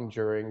talking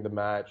during the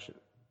match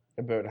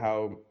about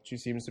how she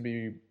seems to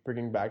be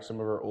bringing back some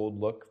of her old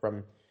look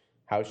from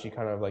how she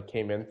kind of like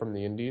came in from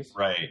the indies.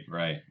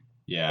 Right.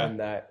 Yeah. And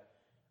that,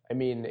 I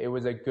mean, it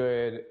was a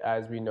good,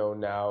 as we know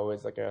now,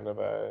 is like kind of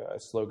a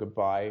slow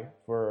goodbye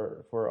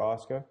for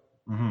Asuka.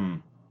 Mm-hmm.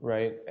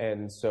 Right?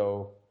 And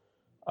so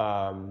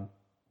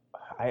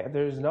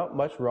there's not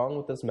much wrong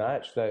with this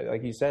match. That,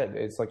 like you said,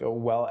 it's like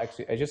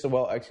it's just a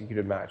well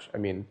executed match. I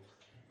mean,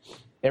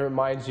 it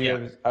reminds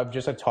you of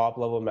just a top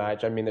level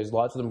match. I mean, there's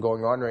lots of them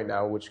going on right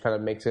now, which kind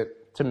of makes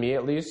it, to me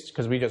at least,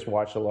 because we just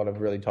watched a lot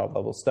of really top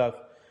level stuff.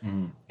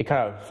 Mm-hmm. It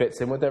kind of fits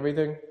in with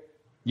everything.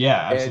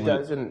 Yeah, absolutely. And it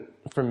doesn't,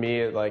 for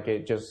me, like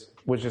it was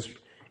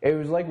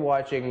like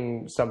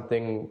watching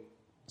something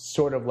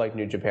sort of like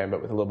New Japan,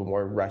 but with a little bit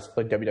more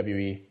like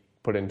WWE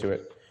put into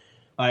it.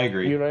 I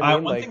agree. You know what I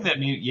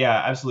mean?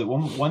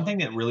 Absolutely. One thing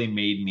that really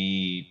made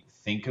me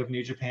think of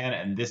New Japan,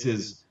 and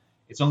it's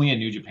only a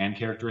New Japan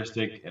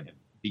characteristic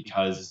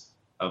because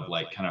of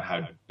like kind of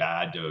how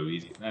bad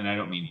WWE's, and I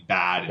don't mean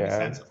bad in the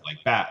sense of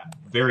like bad,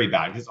 very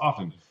bad, because it's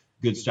often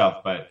good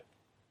stuff, but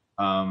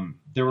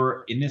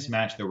in this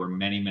match, there were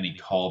many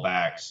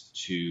callbacks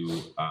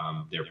to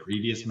their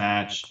previous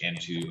match and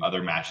to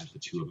other matches the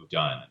two have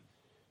done.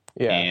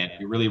 Yeah. And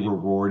it really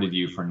rewarded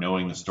you for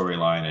knowing the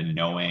storyline and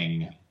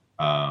knowing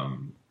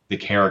the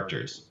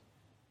characters.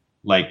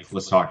 Like,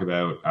 let's talk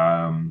about,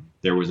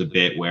 there was a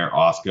bit where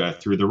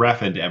Asuka threw the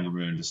ref into Ember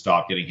Moon to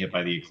stop getting hit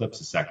by the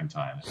Eclipse a second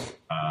time.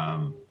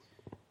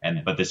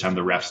 But this time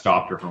the ref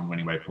stopped her from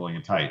winning by pulling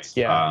in tights.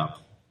 Yeah.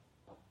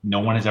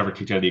 No one has ever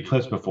kicked out of the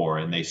Eclipse before,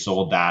 and they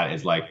sold that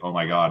as like, oh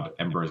my God,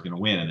 Ember is going to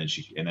win, and then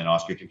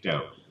Asuka kicked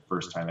out,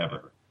 first time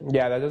ever.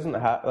 Yeah, that doesn't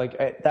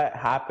that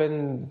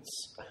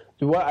happens.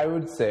 What I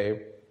would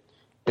say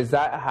is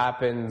that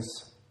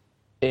happens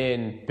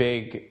in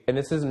big, and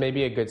this is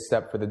maybe a good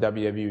step for the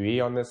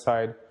WWE on this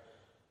side,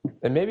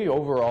 and maybe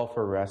overall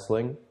for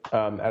wrestling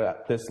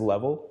at this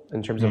level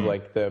in terms of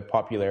like the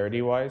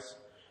popularity wise,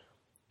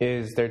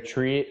 is they're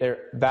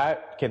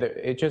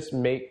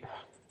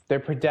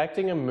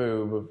protecting a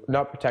move,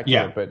 not protecting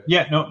it, but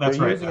that's they're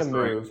right. using a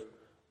move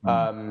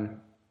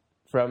from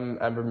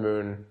Ember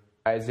Moon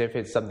as if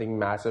it's something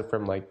massive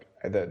from like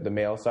the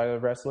male side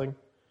of wrestling.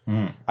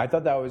 I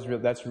thought that was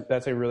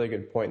that's a really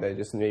good point that it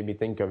just made me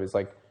think of, is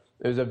like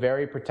it was a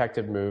very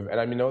protective move, and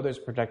I mean, there's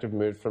protective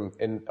moves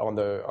on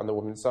the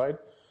women's side,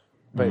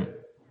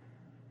 but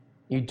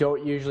you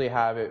don't usually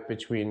have it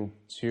between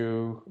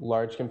two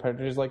large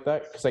competitors like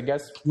that, because I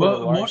guess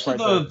most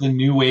of the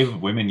new wave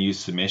of women use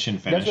submission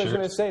finishers. That's what I was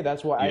going to say.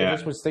 That's why I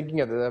just was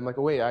thinking of it. I'm like,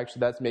 oh wait, actually,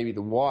 that's maybe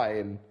the why,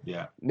 and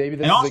maybe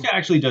this. And Asuka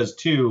actually does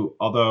too,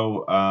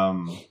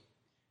 although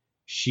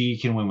she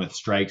can win with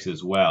strikes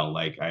as well.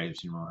 Like I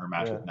remember her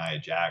match with Nia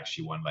Jax,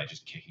 she won by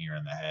just kicking her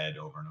in the head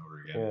over and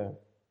over again. Yeah.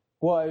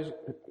 Well,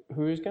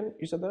 you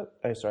said that?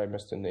 Sorry, I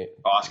missed the name.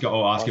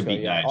 Asuka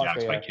beat Nia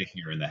Jax by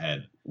kicking her in the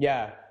head.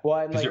 Yeah.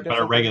 Well, but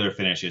her regular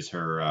finish is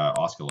her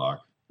Asuka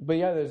lock. But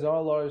yeah, there's not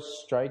a lot of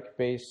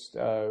strike-based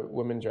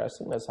women's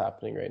wrestling that's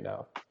happening right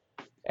now.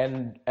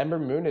 And Ember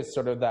Moon is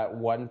sort of that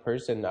one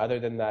person, other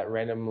than that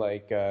random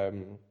like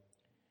one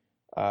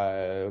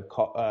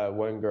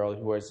girl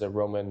who wears a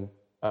Roman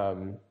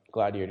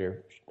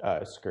gladiator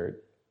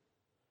skirt.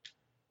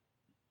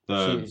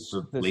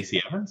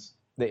 Lacey Evans?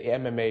 The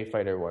MMA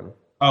fighter one.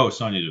 Oh,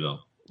 Sonya Deville.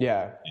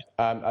 Yeah.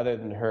 Other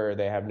than her,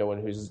 they have no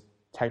one who's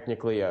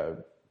technically a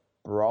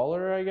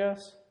brawler, I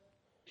guess.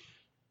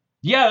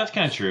 Yeah, that's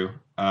kind of true.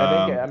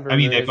 I think Ember I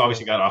mean, Moon they've is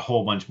obviously got a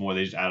whole bunch more.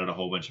 They just added a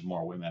whole bunch of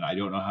more women. I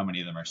don't know how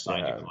many of them are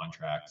signed to yeah.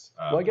 contracts.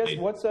 Well, I But guess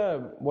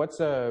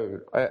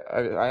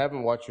I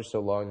haven't watched her so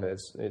long that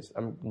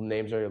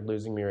names are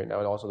losing me right now,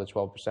 and also the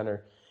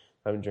 12%er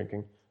I'm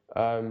drinking.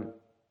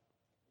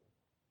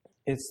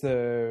 It's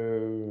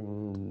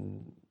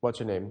what's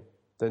her name?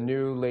 The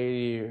new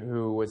lady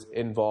who was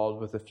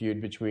involved with the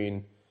feud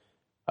between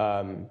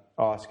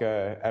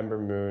Asuka, Ember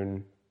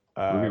Moon.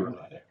 Ruby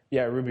Riott.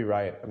 Yeah, Ruby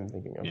Riott. I'm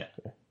thinking of. Yeah.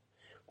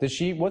 Does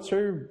she? What's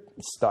her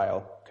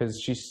style? Because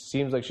she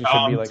seems like she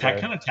should be like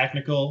kind of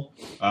technical.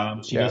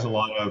 She does a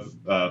lot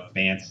of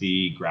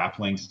fancy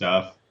grappling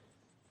stuff.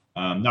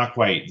 Not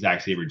quite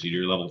Zack Sabre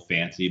Jr. level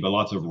fancy, but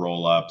lots of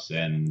roll ups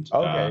and.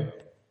 Okay.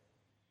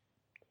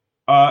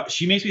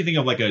 She makes me think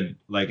of like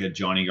a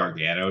Johnny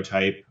Gargano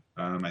type.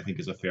 I think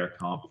is a fair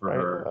comp for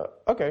her.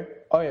 Okay.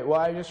 Oh yeah. Well,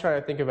 I'm just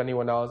trying to think of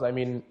anyone else. I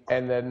mean,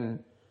 and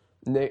then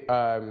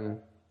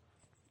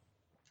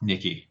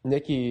Nikki.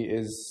 Nikki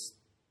is.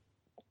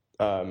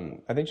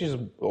 I think she's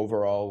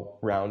overall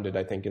rounded.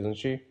 I think, isn't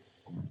she?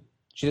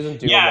 She doesn't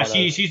do. Yeah,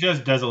 she does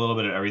a little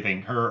bit of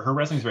everything. Her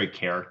wrestling's very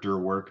character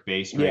work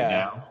based right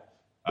now.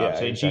 So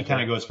exactly. She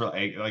kind of goes for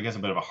I guess a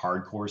bit of a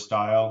hardcore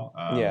style.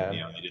 You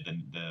know, they did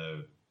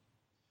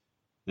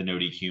the no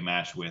DQ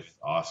match with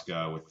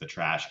Asuka with the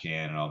trash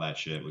can and all that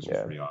shit, which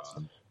was pretty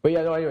awesome. But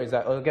yeah, no. Anyways,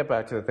 I'll get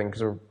back to the thing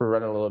because we're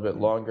running a little bit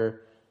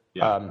longer.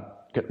 Yeah.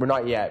 We're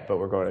not yet, but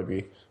we're going to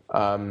be.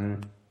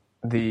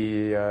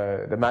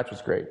 The match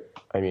was great.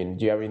 I mean,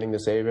 do you have anything to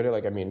say about it?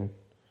 Like, I mean,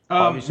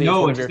 obviously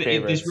no, it's one of your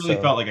favorites. This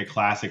really felt like a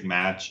classic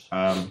match.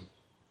 I'm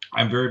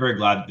very, very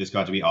glad that this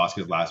got to be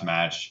Asuka's last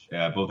match,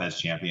 both as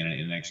champion and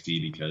in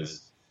NXT,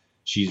 because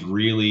she's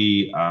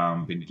really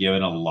been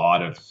given a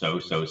lot of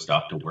so-so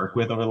stuff to work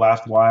with over the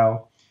last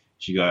while.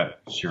 She got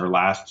her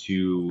last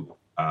two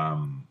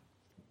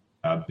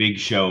big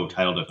show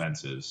title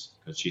defenses,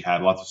 because she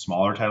had lots of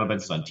smaller title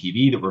defenses on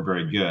TV that were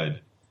very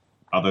good,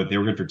 although they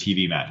were good for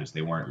TV matches.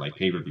 They weren't like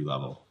pay-per-view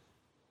level.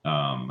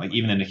 Like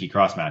even the Nikki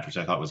Cross match, which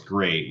I thought was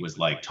great, was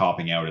like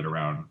topping out at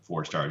around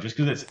 4 stars, just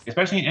because it's,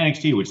 especially in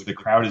NXT, which the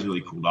crowd is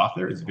really cooled off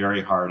there. It's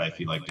very hard, I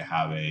feel like, to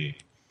have a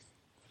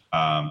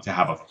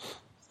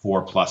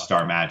 4+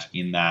 star match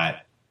in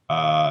that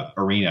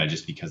arena,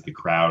 just because the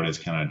crowd is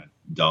kind of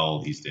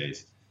dull these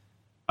days.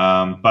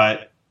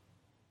 But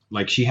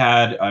like she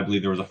had, I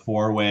believe there was a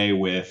 4-way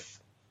with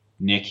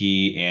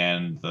Nikki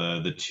and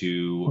the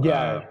two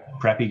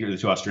preppy, the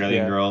 2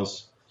 Australian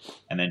girls,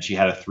 and then she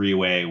had a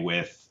 3-way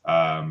with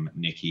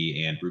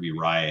Nikki and Ruby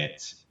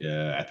Riott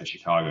at the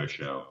Chicago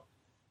show.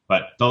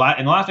 But in the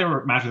last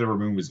match with the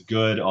Moon was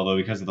good, although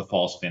because of the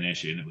false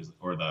finish, and it was,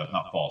 or the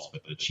not false,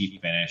 but the cheap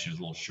finish, it was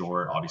a little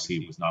short. Obviously,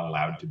 it was not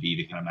allowed to be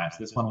the kind of match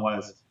this one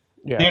was.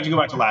 Yeah. They have to go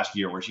back to last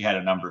year where she had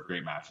a number of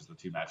great matches. The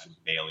 2 matches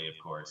with Bayley, of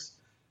course.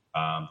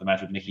 The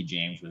match with Nikki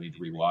James, we need to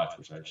rewatch,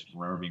 which I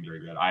remember being very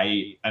good.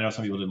 I know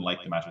some people didn't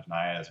like the match with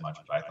Nia as much,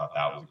 but I thought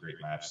that was a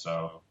great match.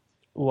 So.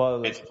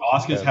 Well,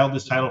 Asuka's held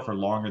this title for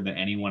longer than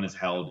anyone has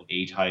held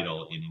a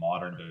title in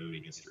modern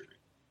WWE history.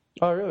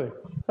 Oh, really?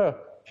 Huh.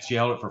 She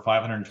held it for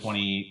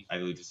 520, I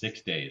believe,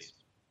 6 days.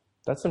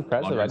 That's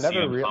impressive. I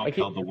never realized.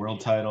 Held the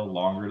world title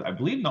longer, I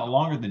believe, not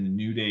longer than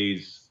New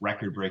Day's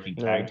record-breaking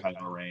tag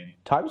title reign.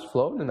 Time's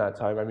flown in that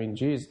time. I mean,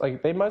 geez,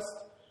 like they must.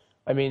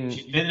 I mean,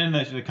 she's been in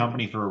the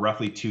company for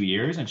roughly 2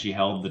 years, and she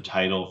held the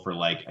title for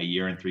like a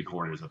year and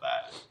 3/4 of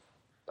that.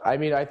 I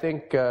mean, I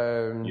think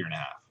year and a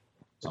half.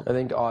 I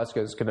think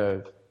Asuka's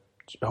gonna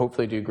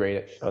hopefully do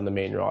great on the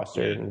main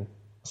roster. Yeah. And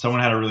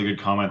someone had a really good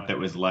comment that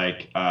was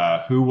like,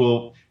 "Who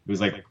will?" It was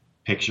like,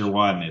 "Picture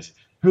one is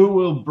who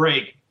will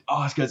break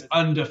Asuka's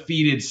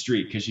undefeated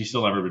streak because she's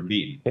still never been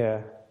beaten."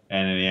 Yeah.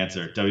 And the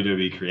answer,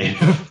 WWE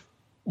Creative.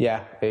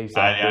 Yeah,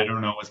 exactly. I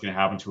don't know what's going to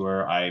happen to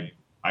her.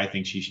 I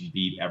think she should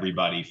beat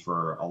everybody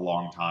for a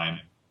long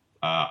time.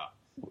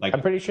 Like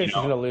I'm pretty sure she's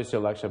going to lose to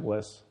Alexa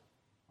Bliss.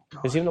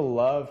 Because you're going to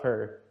love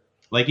her.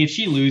 Like if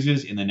she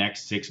loses in the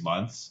next 6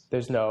 months,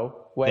 there's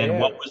no way then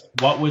out.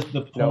 what was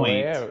the point? No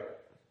way out.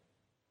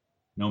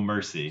 No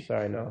mercy.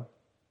 Sorry, no.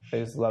 I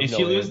just love if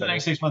she loses the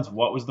next 6 months,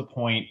 what was the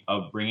point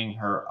of bringing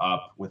her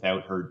up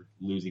without her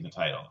losing the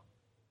title?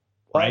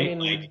 Well, right? I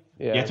mean,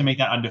 you have to make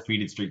that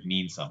undefeated streak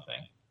mean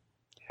something.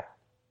 Yeah.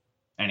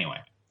 Anyway.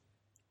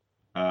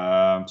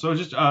 So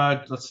just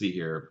let's see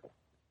here.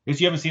 Because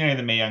you haven't seen any of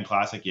the Mae Young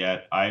Classic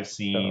yet. I've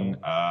seen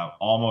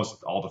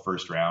almost all the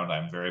first round.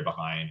 I'm very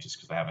behind just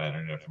because I haven't had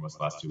internet for most of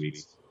the last 2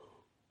 weeks.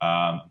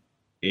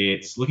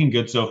 It's looking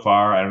good so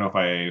far. I don't know if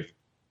I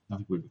don't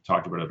think we've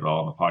talked about it at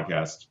all on the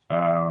podcast.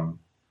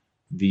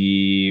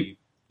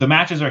 The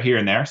matches are here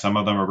and there. Some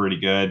of them are pretty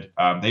good.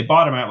 They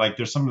bottom out. Like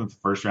there's some of the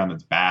first round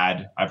that's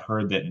bad. I've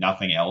heard that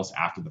nothing else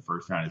after the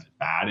first round is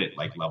bad. It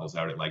like levels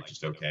out at like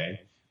just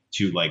okay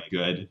to like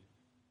good.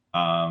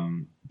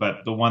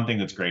 But the one thing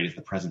that's great is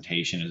the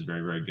presentation is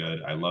very, very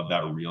good. I love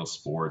that real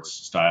sports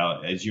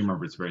style. As you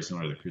remember, it's very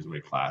similar to the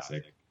Cruiserweight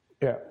Classic,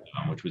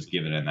 which was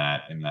given in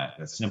that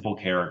simple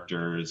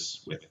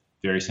characters with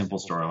very simple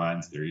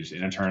storylines. They're just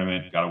in a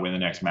tournament, got to win the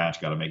next match,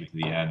 got to make it to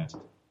the end.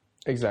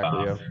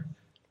 Exactly.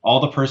 all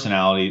the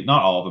personality,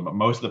 not all of them, but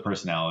most of the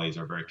personalities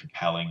are very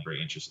compelling,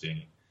 very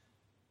interesting.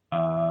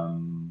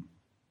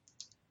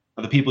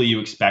 The people you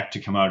expect to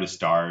come out as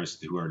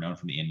stars who are known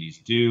from the indies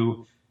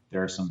do.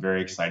 There are some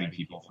very exciting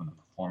people from the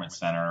Performance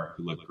Center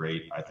who look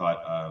great. I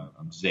thought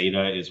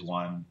Zeta is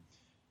one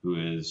I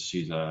believe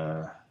she's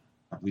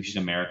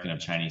American of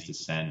Chinese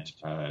descent,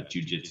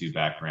 jiu-jitsu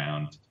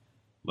background,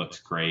 looks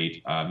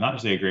great. Not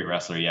necessarily a great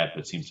wrestler yet,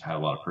 but seems to have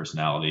a lot of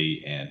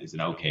personality and is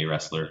an okay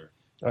wrestler.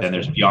 Then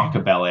there's Bianca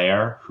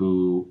Belair,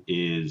 who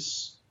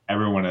is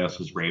everyone else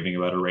is raving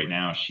about her right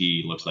now.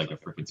 She looks like a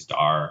freaking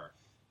star.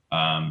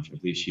 I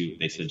believe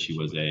they said she's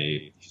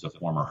a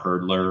former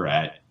hurdler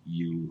at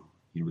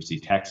University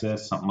of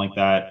Texas, something like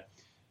that.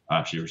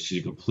 She's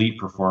a complete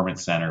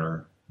Performance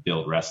Center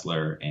built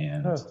wrestler,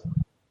 and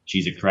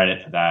she's a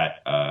credit to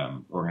that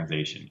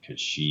organization because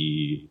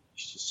she's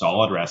a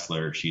solid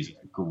wrestler. She's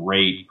a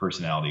great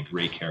personality,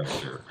 great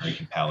character, very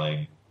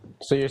compelling.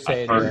 So you're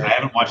saying I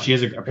haven't watched.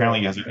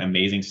 Apparently has an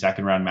amazing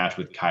second round match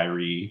with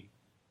Kairi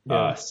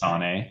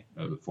Sane,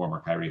 the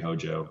former Kairi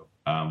Hojo,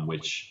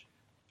 which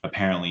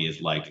apparently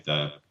is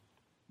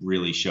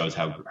really shows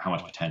how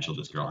much potential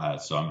this girl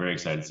has. So I'm very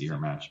excited to see her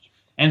match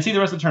and see the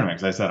rest of the tournament.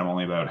 Because I said I'm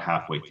only about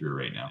halfway through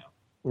right now.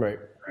 Right.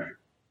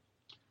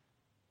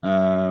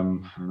 I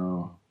don't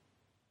know.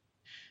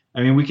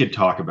 I mean, we could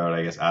talk about,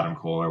 I guess, Adam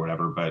Cole or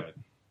whatever, but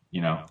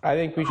I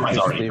think we should. I've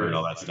already heard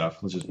all that stuff.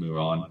 Let's just move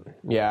on.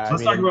 Yeah. So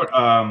let's talk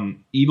about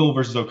Evil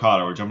versus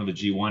Okada. We're jumping to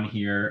the G1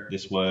 here.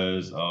 This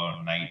was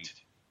night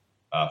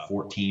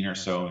 14 or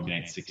so, maybe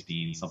night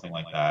 16, something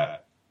like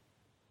that.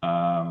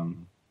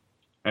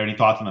 Any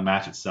thoughts on the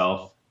match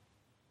itself?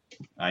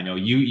 I know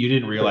you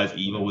didn't realize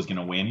Evil was going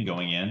to win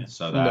going in,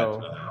 so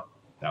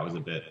that was a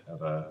bit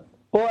of a.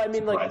 Well, I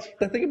mean, surprise.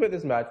 the thing about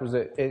this match was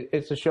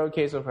it's a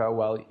showcase of how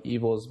well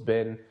Evil's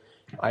been.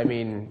 I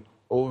mean,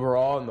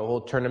 overall in the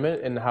whole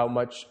tournament, and how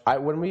much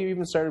when we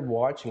even started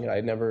watching it, I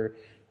never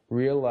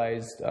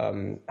realized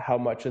how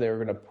much they were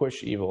going to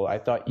push Evil. I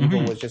thought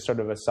Evil was just sort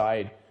of a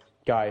side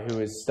guy who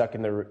was stuck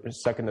in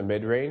the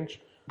mid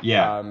range.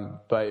 Yeah.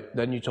 But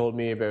then you told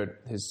me about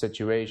his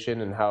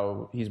situation and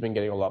how he's been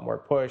getting a lot more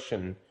push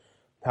and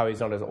how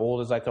he's not as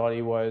old as I thought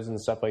he was and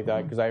stuff like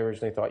that. Because I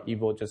originally thought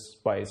Evil,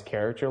 just by his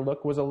character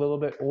look, was a little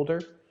bit older.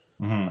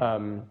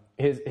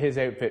 His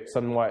outfit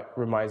somewhat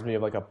reminds me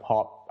of like a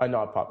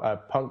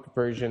punk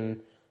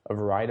version of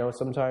Rhino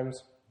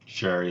sometimes.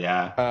 Sure,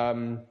 yeah.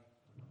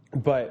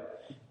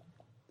 But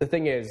the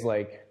thing is,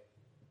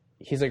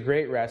 he's a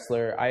great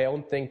wrestler. I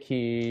don't think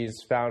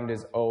he's found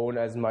his own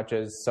as much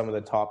as some of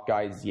the top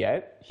guys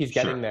yet. He's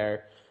getting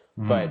there.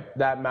 But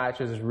that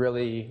match is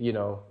really,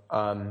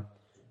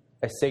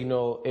 a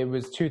signal. It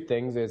was two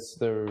things. It's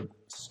the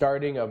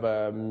starting of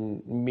a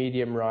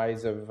medium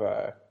rise of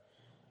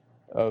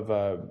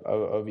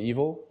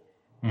Evil,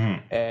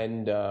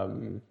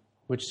 and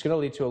which is going to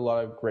lead to a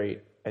lot of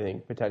great, I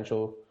think,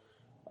 potential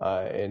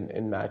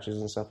in matches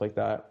and stuff like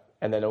that.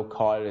 And then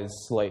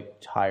Okada's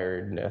slight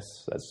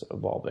tiredness that's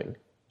evolving.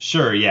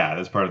 Sure, yeah,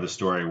 that's part of the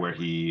story where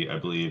I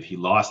believe he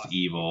lost to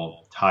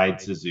Evil,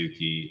 tied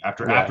Suzuki.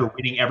 After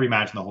winning every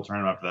match in the whole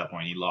tournament up to that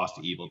point, he lost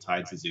to Evil,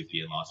 tied Suzuki,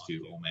 and lost to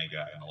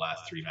Omega in the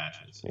last three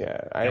matches.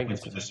 Yeah, I think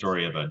it's the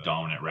story of a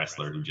dominant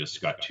wrestler who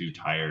just got too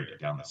tired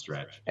down the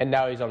stretch. And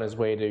now he's on his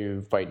way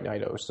to fight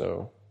Naito,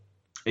 so...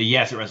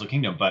 Yes, at Wrestle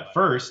Kingdom, but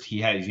first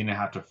he's going to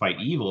have to fight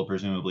Evil,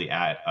 presumably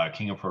at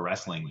King of Pro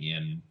Wrestling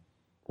in...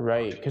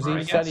 Right, because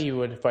he said he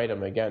would fight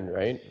him again,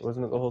 right?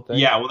 Wasn't it the whole thing?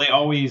 Yeah, well, they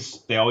always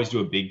do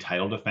a big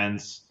title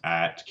defense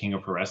at King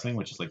of Pro Wrestling,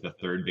 which is like the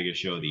third biggest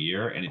show of the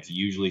year, and it's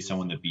usually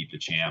someone that beat the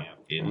champ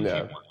in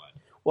G1.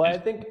 Well, I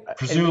think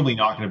presumably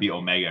not going to be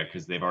Omega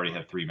because they've already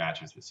had 3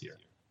 matches this year.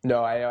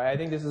 No, I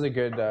think this is a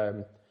good.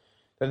 The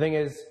thing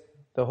is,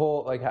 the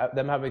whole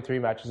them having 3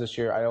 matches this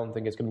year, I don't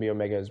think it's going to be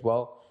Omega as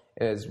well.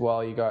 And as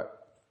well, you got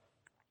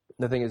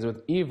the thing is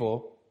with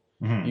Evil,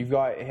 you've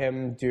got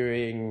him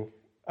doing.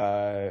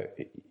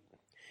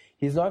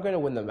 He's not going to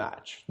win the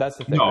match. That's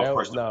the thing. No, of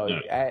course not. No.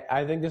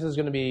 I think this is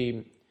going to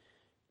be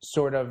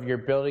sort of you're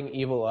building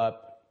Evil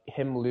up.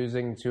 Him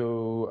losing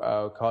to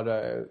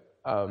Okada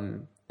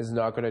is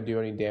not going to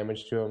do any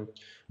damage to him.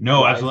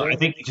 No, absolutely. I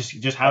think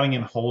just having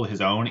him hold his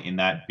own in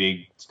that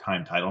big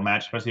time title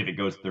match, especially if it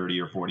goes 30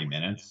 or 40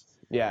 minutes,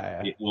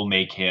 it will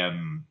make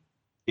him.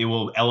 It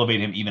will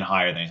elevate him even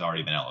higher than he's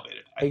already been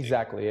elevated.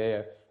 Exactly.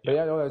 Yeah. But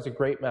it was a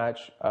great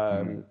match.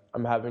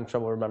 I'm having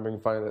trouble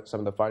remembering some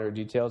of the finer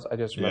details. I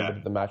just remember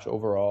that the match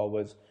overall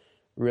was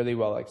really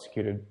well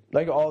executed.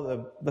 Like all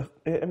the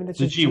it's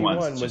just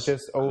G1 was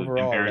just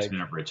overall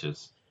embarrassment of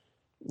riches.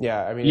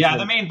 Yeah, I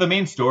mean, the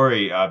main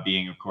story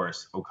being, of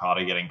course,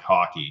 Okada getting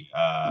cocky.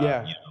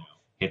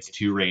 Hits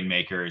 2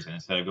 Rainmakers, and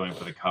instead of going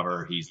for the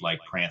cover, he's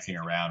prancing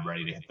around,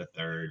 ready to hit the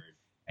third.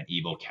 And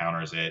Evil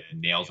counters it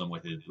and nails him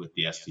with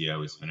the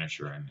STO, his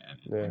finisher, and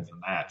wins the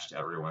match to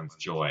everyone's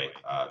joy.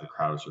 The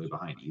crowd was really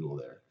behind Evil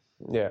there.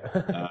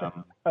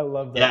 Yeah, I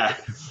love that.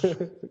 Yeah,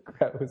 the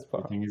crowd was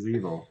behind. Everything is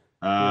Evil.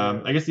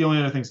 I guess the only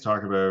other things to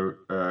talk about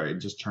in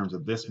just terms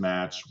of this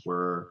match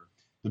were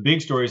the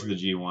big stories of the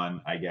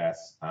G1. I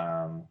guess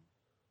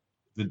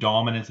the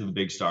dominance of the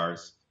big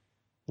stars.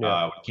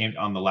 Yeah. When it came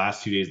on the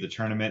last 2 days of the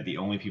tournament, the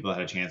only people that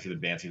had a chance of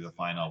advancing to the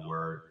final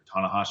were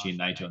Tanahashi and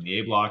Naito in the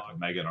A block, and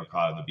Omega and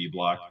Okada in the B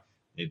block.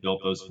 They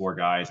built those four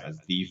guys as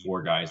the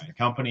four guys in the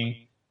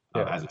company,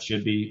 Yeah. as it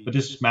should be. But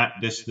this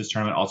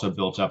tournament also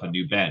built up a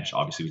new bench.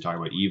 Obviously, we talk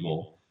about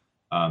Evil.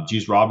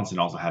 Juice Robinson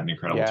also had an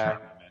incredible Yeah.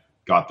 tournament.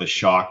 Got the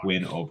shock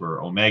win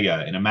over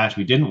Omega in a match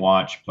we didn't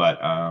watch, but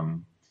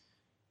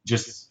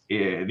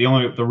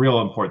the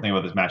real important thing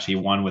about this match, he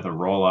won with a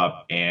roll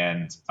up,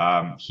 and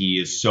he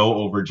is so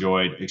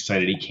overjoyed,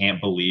 excited. He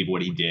can't believe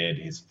what he did.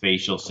 His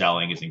facial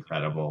selling is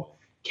incredible.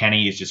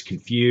 Kenny is just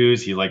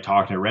confused. He's like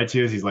talking to Red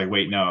Shoes. He's like,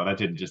 wait, no, that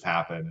didn't just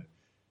happen.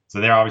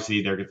 So that's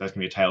going to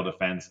be a title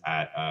defense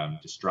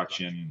at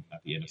Destruction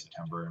at the end of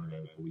September in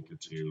about a week or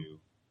two.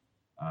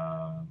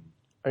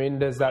 I mean,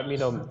 does that mean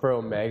for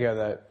Omega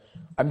that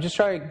I'm just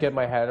trying to get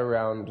my head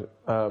around,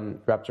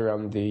 wrapped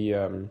around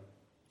the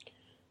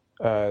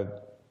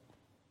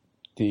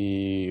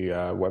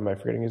what am I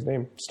forgetting his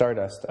name?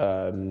 Stardust.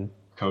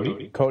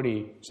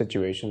 Cody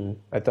situation.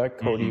 I thought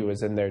Cody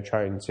was in there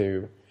trying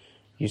to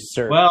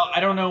usurp. Well, I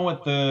don't know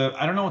what's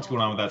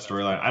going on with that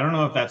storyline. I don't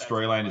know if that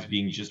storyline is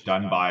being just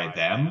done by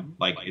them,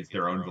 like it's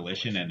their own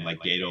volition, and like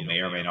Gato may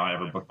or may not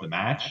ever book the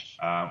match,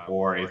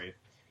 or if it's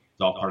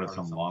all part of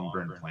some long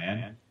burn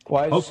plan.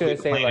 Well, I was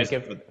just gonna say, like,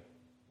 if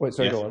wait,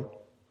 sorry, go on.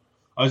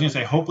 I was gonna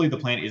say, hopefully the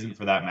plan isn't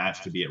for that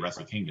match to be at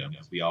Wrestle Kingdom,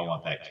 because we all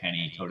want that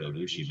Kenny Kota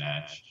Ibushi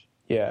match.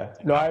 Yeah.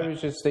 No, I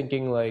was just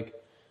thinking, like,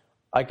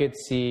 I could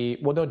see.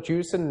 Well, no,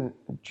 Juice and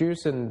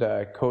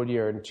Cody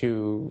are in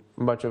too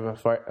much of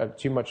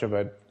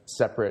a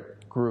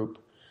separate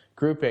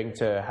grouping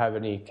to have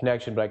any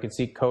connection. But I could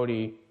see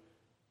Cody,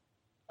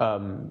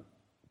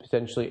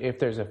 potentially, if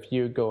there's a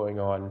feud going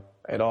on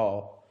at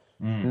all,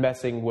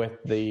 messing with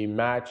the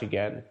match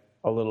again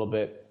a little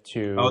bit.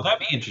 That'd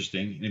be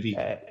interesting. If he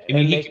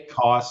could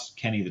cost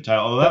Kenny the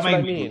title. Although that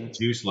might make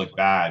Juice look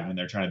bad when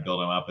they're trying to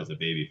build him up as a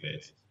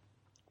babyface.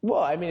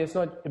 Well, I mean, it's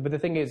not. But the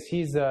thing is,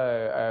 he's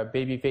a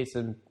babyface,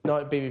 and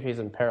not babyface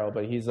in peril,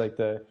 but he's like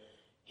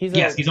he's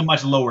a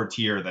much lower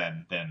tier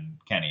than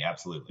Kenny,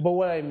 absolutely. But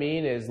what I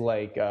mean is,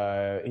 like,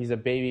 he's a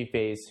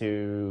babyface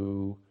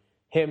who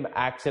him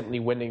accidentally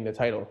winning the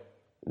title.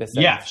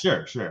 Yeah,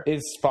 sure,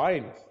 is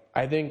fine.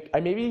 I think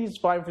maybe he's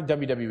fine for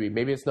WWE.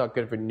 Maybe it's not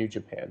good for New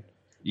Japan.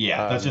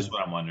 Yeah, that's just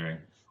what I'm wondering.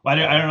 Well,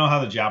 I don't know how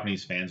the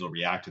Japanese fans will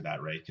react to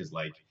that, right? Because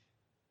like,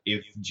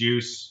 if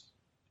Juice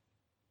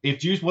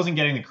wasn't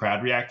getting the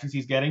crowd reactions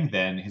he's getting,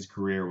 then his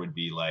career would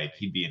be like,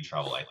 he'd be in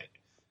trouble, I think.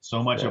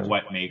 So much of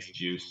what makes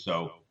Juice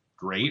so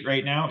great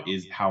right now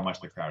is how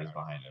much the crowd is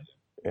behind him.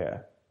 Yeah.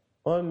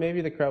 Well,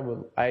 maybe the crowd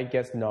would. I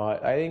guess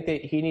not. I think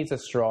that he needs a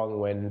strong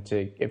win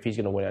if he's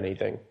going to win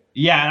anything.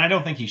 Yeah, and I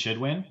don't think he should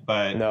win,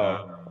 but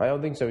no, I don't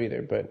think so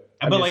either. But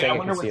I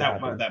wonder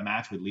what that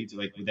match would lead to.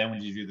 Like, then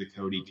would you do the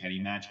Cody Kenny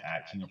match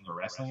at King of Pro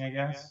Wrestling? I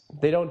guess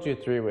they don't do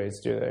 3-ways,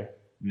 do they?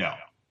 No,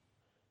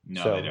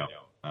 they don't.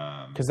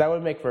 Because that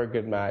would make for a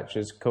good match.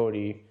 Is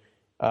Cody,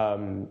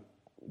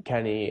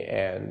 Kenny,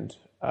 and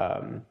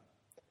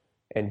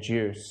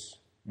Juice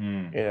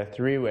in a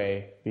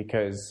 3-way,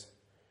 because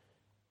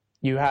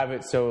you have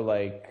it so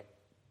like.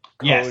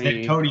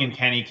 Then Cody and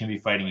Kenny can be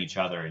fighting each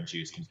other, and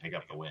Juice can pick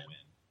up the win.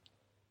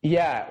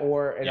 Yeah,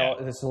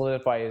 to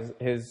solidify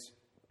his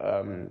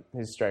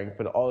strength,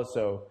 but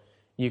also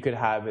you could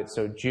have it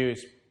so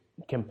Juice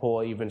can pull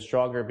an even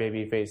stronger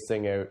babyface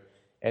thing out,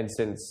 and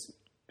since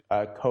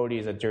Cody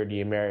is a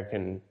dirty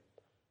American,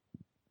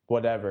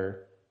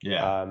 whatever.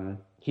 Yeah.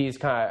 He's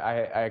kind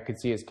of. I could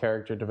see his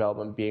character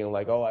development being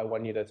like, "Oh, I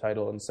won you the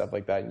title and stuff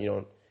like that, and you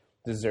don't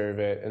deserve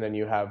it." And then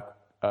you have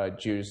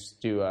Juice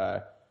do,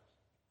 I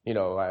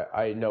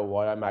know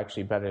what, I'm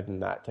actually better than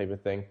that type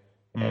of thing,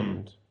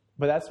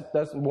 But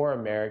that's more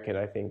American,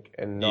 I think,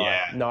 and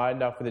not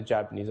enough for the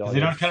Japanese audience. They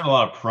don't have a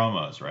lot of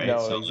promos, right?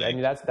 No, I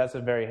mean that's a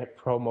very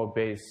promo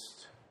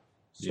based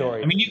story.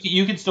 Yeah. I mean,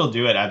 you can still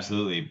do it,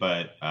 absolutely,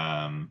 but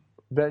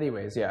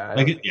anyways, yeah.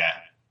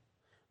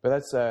 But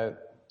that's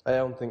I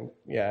don't think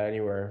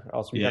anywhere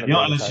else.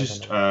 Let's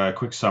just a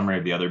quick summary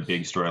of the other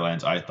big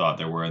storylines I thought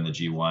there were in the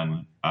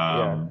G1.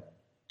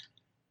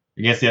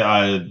 I guess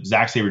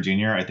Zack Sabre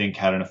Jr. I think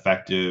had an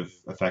effective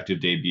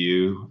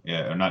debut,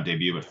 or not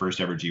debut, but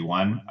first ever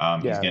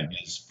G1. He's getting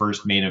his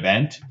first main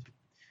event.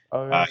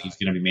 He's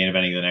going to be main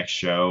eventing the next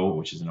show,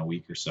 which is in a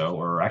week or so,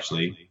 or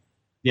actually,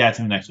 it's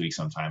in the next week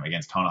sometime,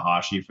 against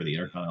Tanahashi for the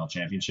Intercontinental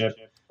Championship.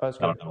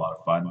 That'll be a lot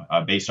of fun,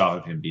 based off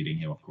of him beating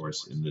him, of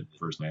course, in the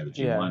first night of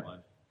the G1.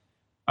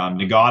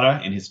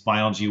 Nagata, in his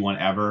final G1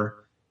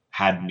 ever,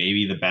 had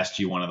maybe the best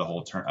G1 of the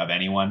whole of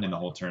anyone in the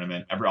whole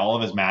tournament. All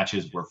of his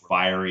matches were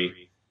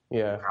fiery.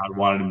 Yeah, the crowd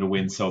wanted him to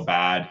win so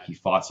bad. He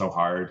fought so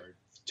hard.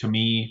 To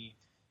me,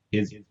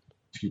 his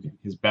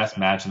best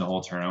match in the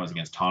whole tournament was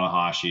against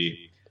Tanahashi.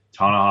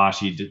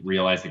 Tanahashi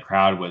realized the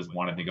crowd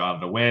wanted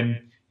Nagata to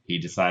win. He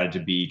decided to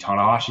be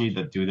Tanahashi,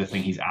 to do the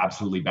thing he's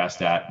absolutely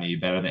best at, maybe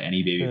better than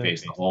any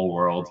babyface in the whole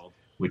world,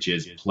 which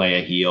is play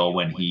a heel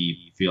when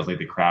he feels like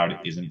the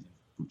crowd isn't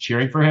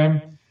cheering for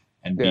him,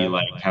 and be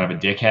like kind of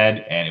a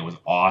dickhead. And it was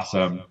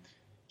awesome.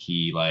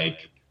 He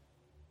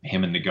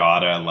him and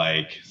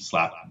Nagata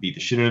beat the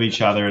shit out of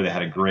each other. They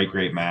had a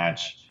great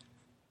match.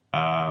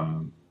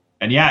 And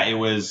yeah, it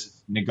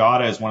was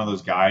Nagata is one of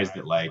those guys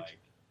that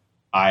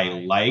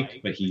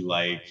but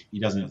he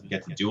doesn't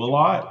get to do a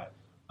lot.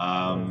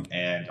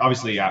 And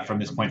obviously, from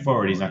this point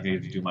forward, he's not going to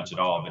get to do much at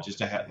all. But just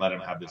to let him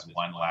have this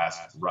one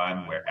last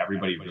run where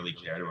everybody really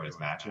cared about his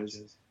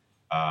matches,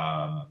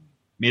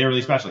 made it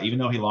really special, even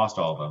though he lost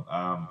all of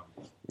them.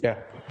 Yeah.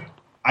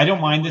 I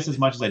don't mind this as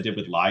much as I did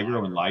with Liger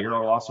when Liger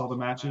lost all the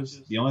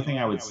matches. The only thing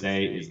I would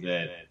say is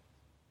that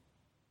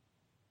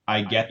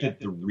I get that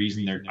the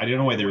reason I don't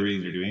know why the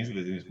reason they're doing this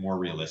is it's more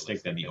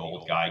realistic than the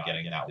old guy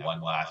getting that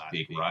one last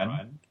big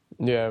run.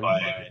 Yeah.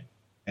 But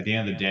at the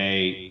end of the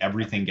day,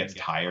 everything gets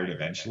tired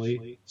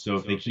eventually. So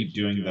if they keep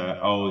doing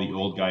the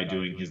old guy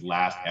doing his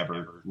last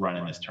ever run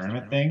in this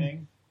tournament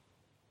thing,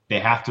 they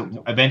have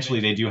to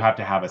eventually. They do have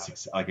to have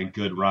a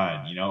good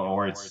run,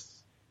 or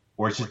it's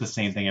just the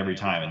same thing every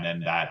time, and then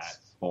that's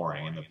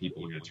boring, and the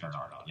people are going to turn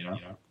on,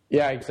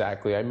 Yeah,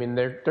 exactly. I mean,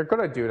 they're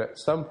going to do it at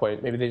some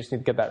point. Maybe they just need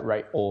to get that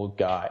right old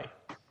guy.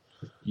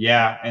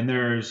 Yeah, and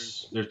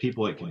there's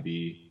people it can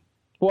be.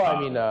 Well, I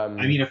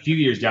mean, a few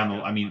years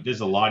down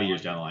there's a lot of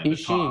years down the line.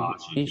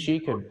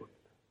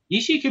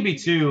 Ishii could be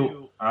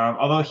too.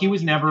 Although he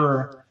was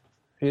never.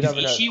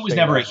 Ishii was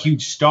never a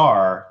huge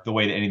star the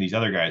way that any of these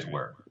other guys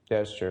were.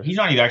 That's true. He's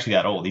not even actually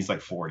that old. He's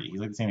 40. He's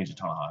the same age as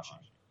Tanahashi.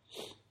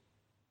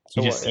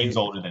 He just seems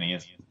older than he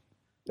is.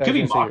 Could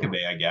be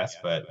Makabe, I guess,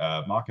 but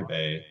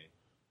Makabe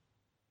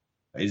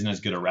isn't as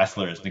good a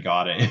wrestler as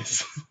Nagata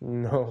is.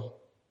 No.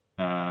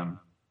 You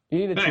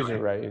need to choose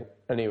it right.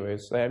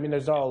 Anyways,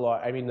 there's not a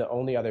lot. The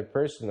only other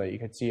person that you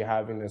could see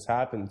having this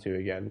happen to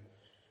again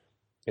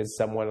is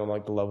someone on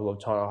the level of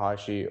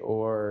Tanahashi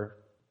or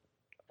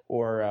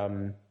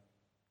Ishii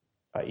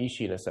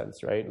in a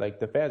sense, right?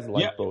 The fans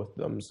like both of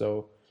them,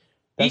 so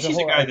Ishii's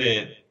a guy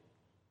that.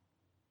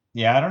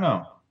 Yeah, I don't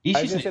know.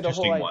 Ishii's an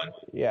interesting one.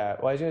 Yeah,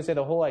 well, I was gonna say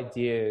the whole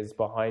idea is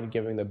behind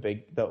giving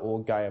the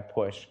old guy a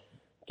push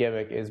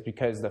gimmick is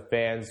because the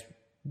fans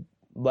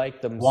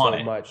like them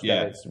so much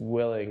that it's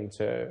willing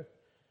to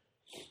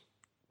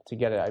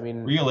get it.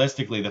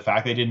 Realistically, the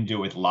fact they didn't do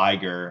it with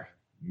Liger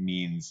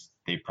means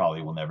they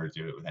probably will never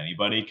do it with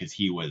anybody because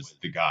he was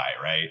the guy,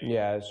 right?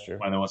 Yeah, that's true.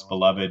 One of the most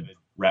beloved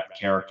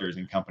characters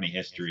in company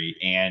history,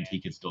 and he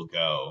could still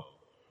go.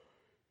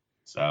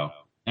 So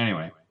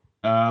anyway,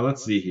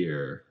 let's see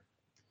here.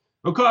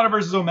 Okada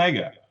versus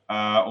Omega.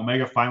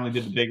 Omega finally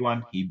did the big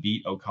one. He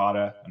beat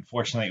Okada.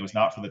 Unfortunately, it was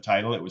not for the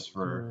title. It was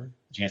for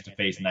a chance to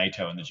face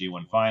Naito in the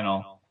G1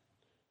 final.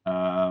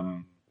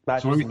 So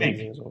what do we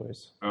think?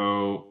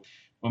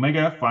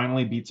 Omega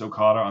finally beats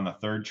Okada on the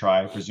third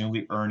try,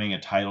 presumably earning a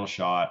title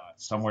shot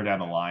somewhere down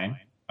the line.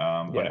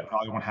 But it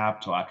probably won't happen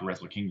until after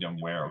Wrestle Kingdom,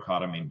 where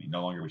Okada may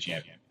no longer be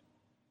champion.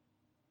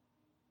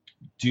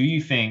 Do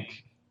you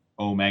think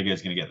Omega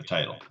is going to get the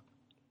title?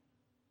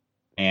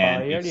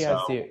 And he already has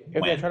the.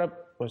 Okay, try to.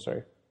 Oh,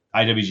 sorry.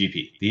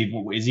 IWGP.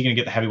 Is he going to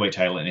get the heavyweight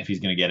title? And if he's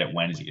going to get it,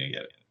 when is he going to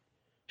get it?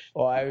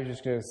 Well, I was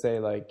just going to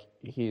say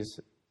he's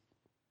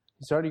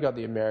already got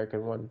the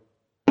American one.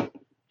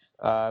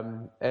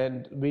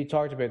 And we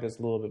talked about this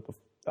a little bit,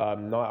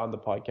 not on the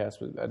podcast,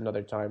 but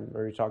another time,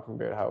 where we were talking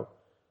about how,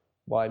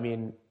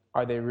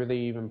 are they really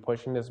even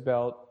pushing this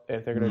belt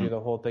if they're going to do the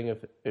whole thing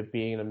of it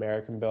being an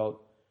American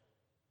belt?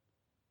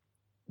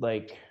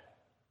 I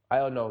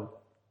don't know.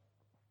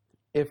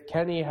 If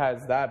Kenny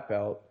has that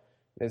belt,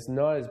 it's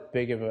not as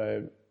big of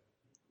a.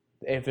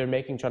 If they're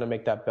trying to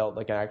make that belt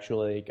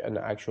an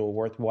actual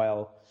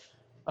worthwhile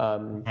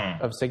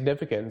of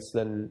significance,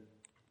 then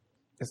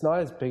it's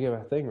not as big of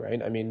a thing, right?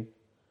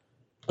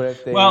 But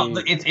if they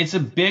it's a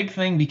big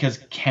thing because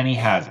Kenny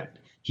has it.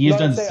 He has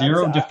done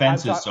zero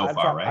defenses so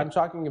far, right? I'm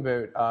talking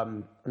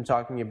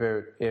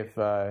about if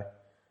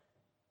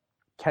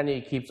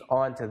Kenny keeps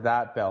on to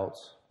that belt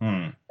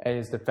and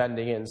is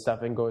defending it and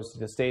stuff, and goes to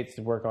the States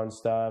to work on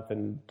stuff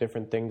and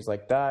different things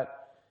like that.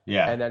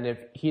 Yeah. And then if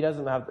he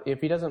doesn't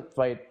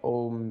fight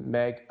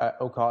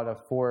Okada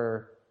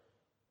for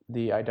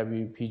the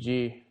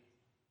IWPG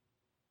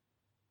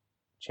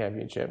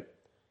championship,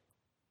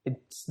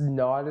 it's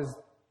not as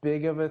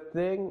big of a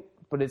thing,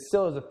 but it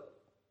still is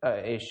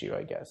a issue,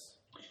 I guess.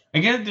 I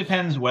guess it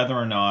depends whether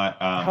or not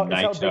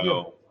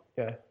Naito.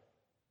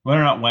 Whether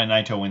or not when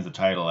Naito wins the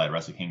title at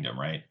Wrestle Kingdom,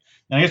 right?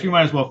 And I guess we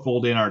might as well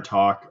fold in our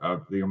talk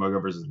of the Omega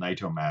versus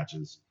Naito match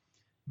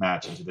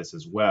into this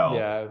as well.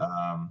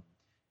 Yeah.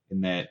 In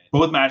that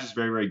both matches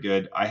very, very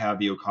good. I have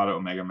the Okada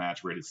Omega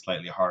match rated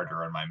slightly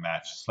harder on my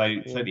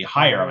slightly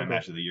higher on my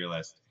match of the year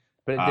list.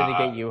 But it didn't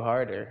get you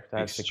harder.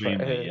 That's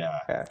extremely,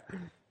 yeah.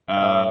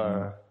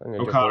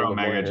 Okada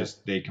Omega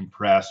they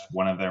compressed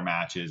one of their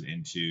matches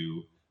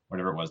into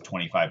whatever it was,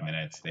 25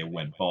 minutes. They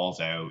went balls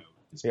out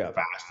as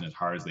fast and as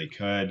hard as they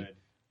could.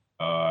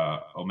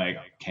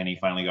 Omega Kenny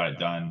finally got it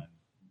done.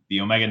 The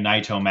Omega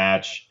Naito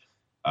match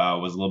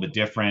was a little bit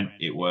different.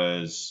 It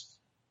was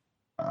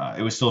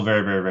still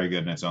very, very, very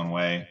good in its own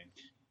way.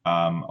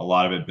 A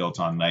lot of it built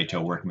on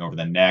Naito working over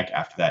the neck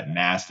after that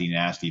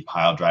nasty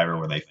pile driver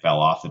where they fell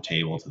off the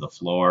table to the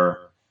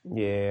floor.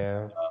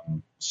 Yeah.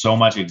 So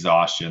much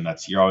exhaustion.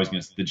 You're always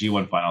gonna the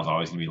G1 final is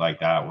always gonna be like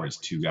that, where it's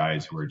two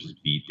guys who are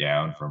just beat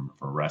down from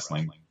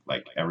wrestling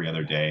like every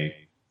other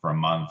day for a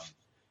month.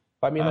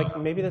 I mean, like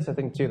maybe that's the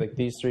thing too. Like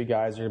these three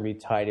guys are gonna be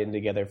tied in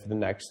together for the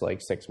next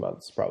like 6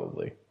 months,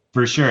 probably.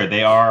 For sure,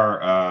 they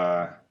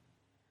are.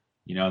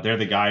 They're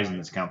the guys in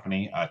this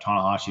company.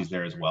 Tanahashi's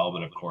there as well,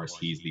 but of course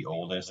he's the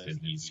oldest and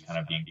he's kind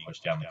of being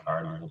pushed down the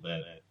card a little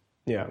bit.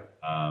 Yeah.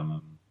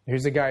 Um,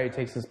 Who's the guy who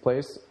takes his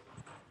place?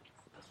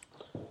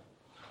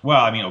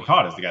 well, I mean,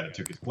 Okada's the guy that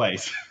took his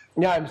place.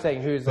 Yeah, I'm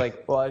saying who's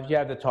like. Well, if you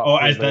have the top. Oh,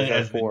 three, as those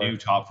are the four. new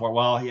top four.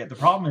 Well, yeah, the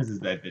problem is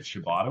that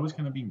Shibata was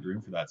kind of being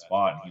groomed for that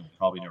spot, and he would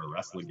probably never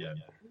wrestle again.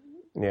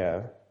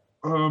 Yeah.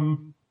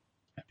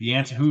 The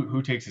answer,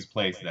 who takes his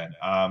place then?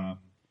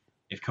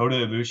 If Kota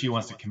Ibushi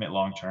wants to commit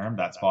long term,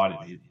 that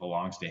spot it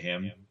belongs to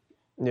him.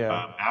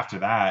 Yeah. After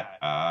that,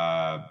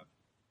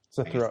 It's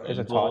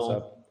a toss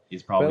up.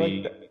 He's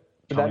probably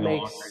but that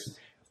makes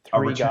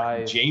three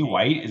guys. Jay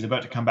White is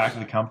about to come back to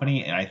the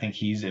company, and I think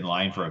he's in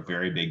line for a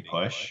very big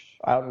push.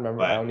 I don't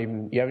remember.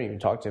 You haven't even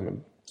talked to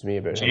me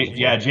about him.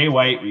 Yeah, Jay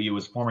White. He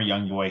was former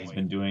Young Boy. He's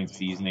been doing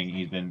seasoning.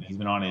 He's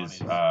been on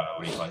his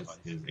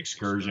his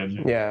excursion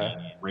in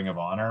Ring of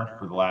Honor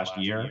for the last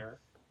year.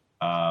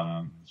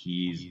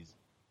 He's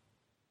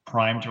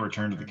primed to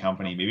return to the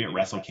company. Maybe at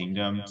Wrestle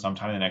Kingdom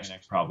sometime in the next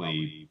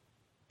probably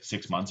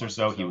 6 months or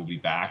so. He will be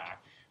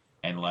back,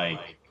 and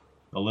like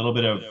a little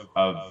bit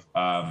of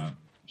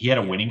he had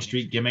a winning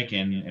streak gimmick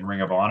in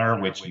Ring of Honor,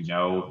 which you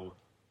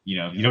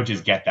don't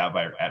just get that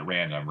at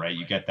random, right?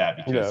 You get that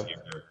because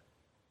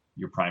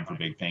you're primed for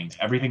big things.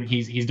 Everything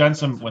he's done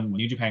when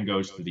New Japan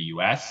goes to the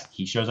US,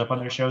 he shows up on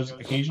their shows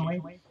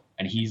occasionally,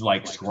 and he's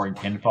like scoring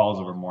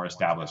pinfalls over more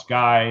established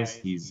guys.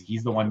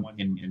 He's the one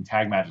in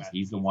tag matches.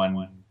 He's the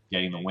one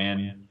getting the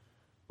win.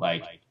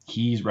 Like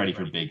he's ready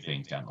for big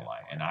things down the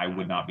line, and I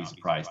would not be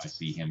surprised to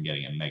see him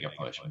getting a mega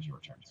push when he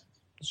returns.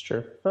 It's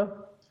true. Huh.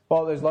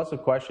 Well, there's lots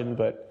of questions,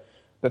 but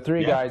the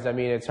three guys. I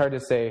mean, it's hard to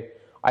say.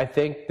 I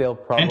think they'll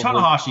probably. And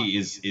Tanahashi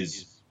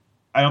is.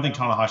 I don't think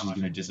Tanahashi's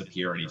going to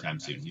disappear anytime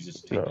soon. He's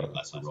just taking a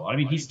lesser role. I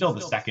mean, he's still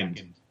the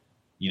second,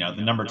 the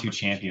number 2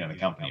 champion of the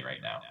company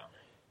right now.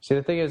 See,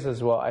 the thing is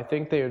as well, I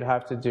think they would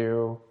have to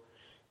do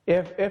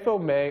if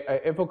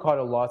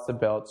Okada lost the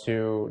belt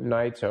to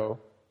Naito.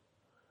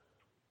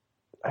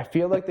 I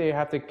feel like they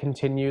have to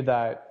continue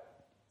that.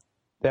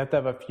 They have to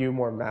have a few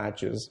more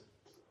matches.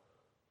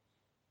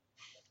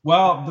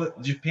 Well,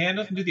 Japan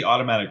doesn't do the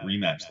automatic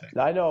rematch thing.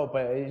 I know,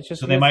 but it's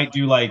just so they might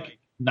do like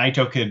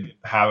Naito could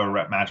have a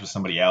rep match with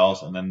somebody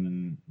else, and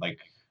then like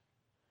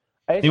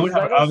they would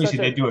have obviously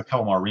they do a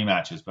couple more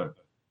rematches, but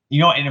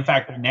and in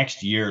fact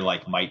next year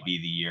might be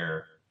the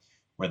year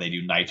where they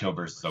do Naito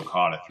versus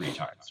Okada 3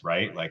 times,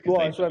 right? Like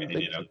they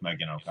did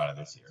Omega and Okada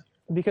this year.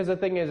 Because the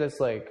thing is, it's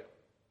like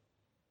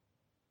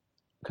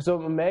because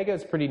Omega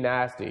is pretty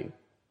nasty.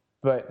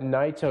 But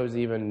Naito's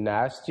even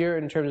nastier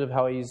in terms of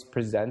how he's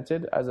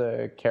presented as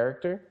a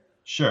character.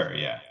 Sure,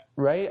 yeah.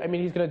 Right? I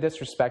mean, he's going to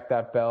disrespect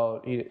that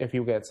belt if he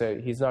gets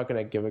it. He's not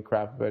going to give a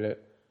crap about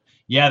it.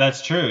 Yeah,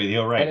 that's true.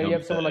 You're right. And then you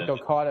have someone like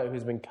Okada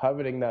who's been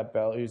coveting that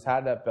belt, who's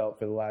had that belt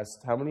for the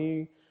last, how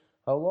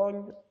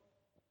long?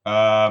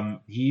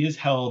 He has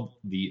held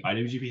the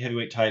IWGP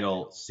Heavyweight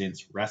title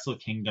since Wrestle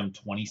Kingdom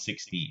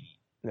 2016.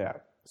 Yeah.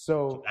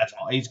 So that's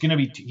all. He's gonna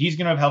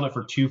have held it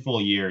for 2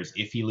 full years.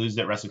 If he loses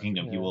at Wrestle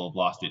Kingdom, he will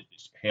have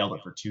held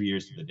it for 2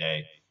 years to the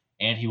day,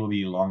 and he will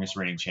be the longest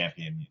reigning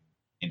champion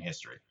in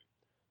history.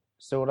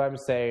 So what I'm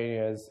saying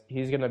is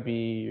he's gonna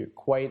be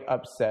quite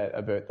upset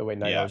about the way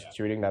Naito's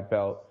treating that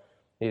belt.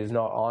 He's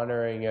not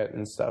honoring it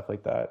and stuff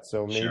like that.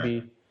 So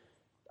maybe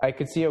I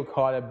could see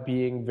Okada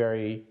being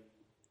very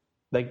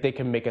like they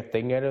can make a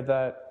thing out of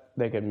that.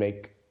 They can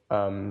make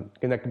and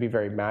that could be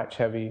very match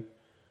heavy.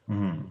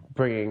 Mm-hmm.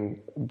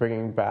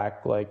 Bringing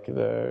back like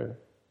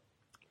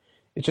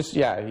it's just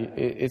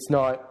it's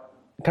not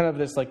kind of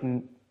this like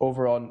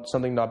overall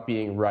something not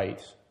being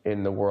right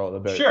in the world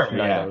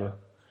about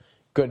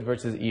good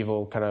versus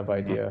evil kind of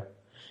idea,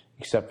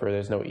 except for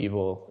there's no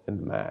evil in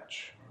the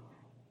match.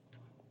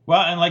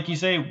 Well, and like you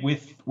say,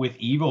 with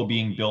evil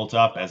being built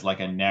up as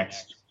like a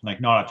next,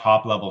 like not a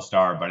top level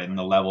star, but in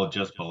the level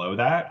just below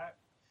that,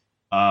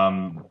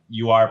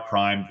 you are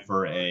primed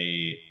for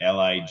a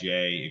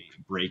LIJ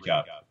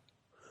breakup.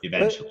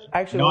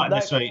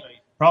 Eventually,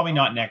 probably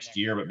not next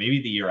year, but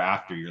maybe the year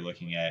after. You're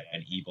looking at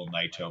an evil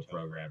Naito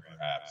program,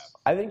 perhaps.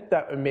 I think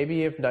that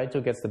maybe if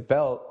Naito gets the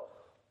belt,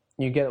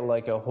 you get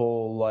like a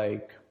whole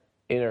like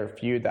inner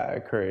feud that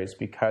occurs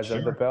because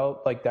of the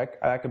belt. Like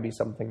that could be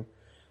something.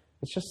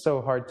 It's just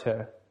so hard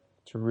to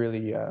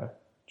really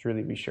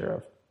be sure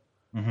of.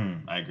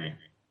 Mm-hmm, I agree.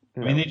 I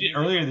mean, they did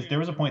earlier. There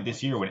was a point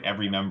this year when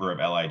every member of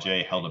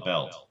LIJ held a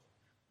belt.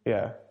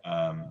 Yeah.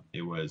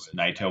 It was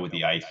Naito with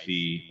the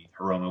IC,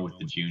 Hiromu with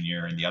the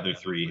Junior, and the other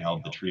 3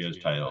 held the trios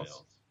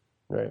titles.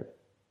 Right.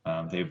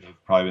 They've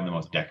probably been the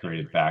most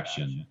decorated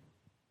faction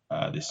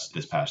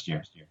this past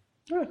year.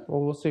 Yeah,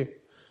 well, we'll see.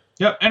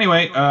 Yep.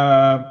 Anyway,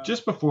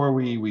 just before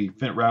we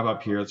wrap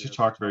up here, let's just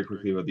talk very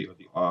quickly about the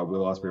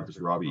Will Ospreay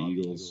versus Robbie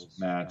Eagles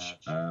match.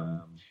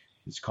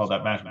 It's called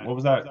that match. What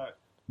was that?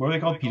 What were they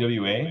called?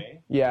 PWA.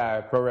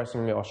 Yeah, Pro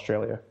Wrestling in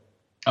Australia.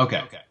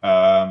 Okay.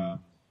 So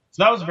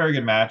that was a very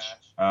good match.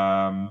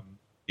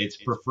 It's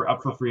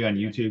up for free on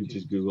YouTube.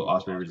 Just Google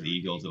Ospreay versus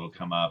Eagles. It'll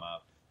come up.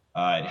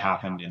 It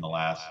happened in the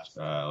last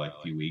like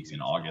few weeks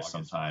in August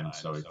sometime.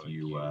 So if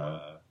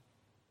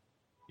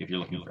you're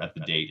looking at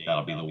the date,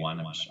 that'll be the one.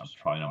 I'm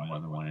probably not more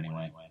than one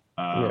anyway.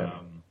 Yeah.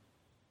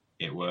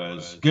 It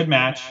was good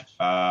match.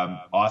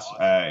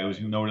 It was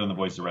noted on the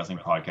Voice of Wrestling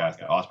podcast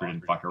that Ospreay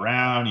didn't fuck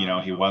around. You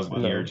know, he wasn't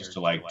here just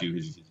to like do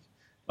his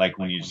like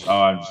when you just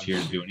I'm just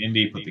here to do an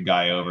indie, put the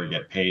guy over,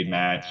 get paid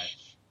match.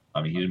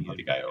 I mean, he didn't put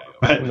the guy over,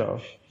 but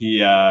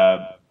he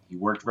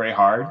worked very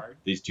hard.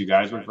 These two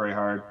guys worked very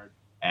hard.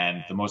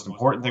 And the most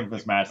important thing for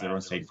this match that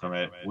everyone's taken from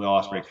it, Will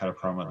Ospreay cut a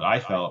promo that I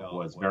felt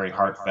was very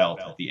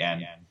heartfelt at the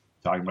end,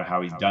 talking about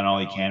how he's done all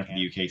he can for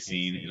the UK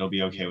scene. It'll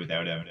be okay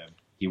without him.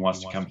 He wants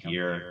to come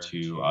here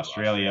to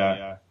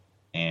Australia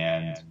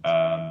and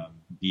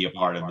be a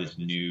part of this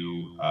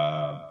new,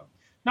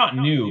 not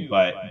new,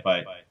 but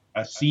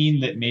a scene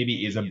that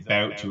maybe is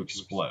about to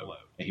explode.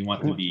 He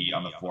wants to be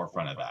on the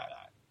forefront of that.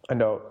 I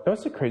know.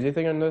 That's the crazy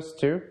thing on this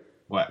too.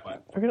 What?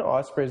 Freaking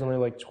Ospreay is only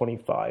like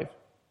 25.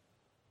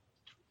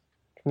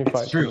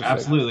 25. It's true, 26.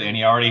 absolutely, and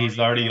he's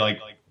already like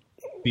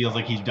feels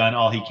like he's done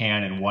all he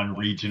can in one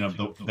region of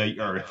the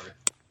earth.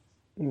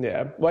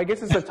 Yeah. Well, I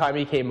guess it's the time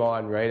he came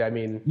on, right? I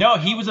mean, no,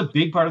 he was a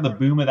big part of the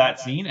boom of that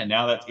scene, and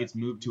now that it's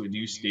moved to a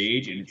new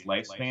stage in its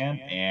lifespan,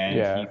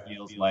 and he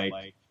feels like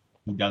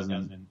he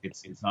doesn't.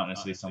 It's not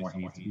necessarily somewhere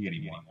he wants to be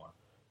anymore.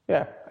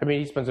 Yeah, I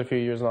mean, he spends a few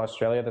years in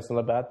Australia. That's not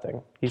a bad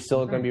thing. He's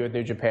still going to be with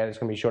New Japan. It's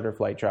going to be shorter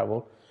flight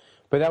travel.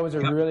 But that was a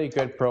really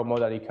good promo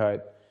that he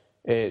cut.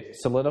 It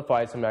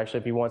solidifies him, actually,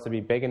 if he wants to be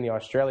big in the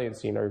Australian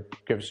scene or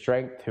give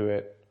strength to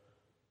it,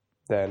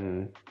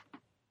 then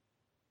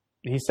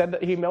he said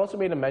that he also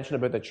made a mention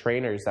about the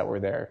trainers that were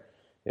there.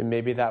 And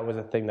maybe that was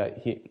a thing that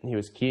he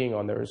was keying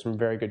on. There were some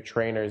very good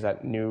trainers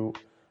at Pro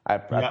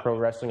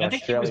Wrestling Australia. I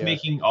think he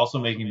was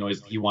making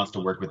noise that he wants to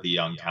work with the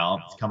young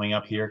talent that's coming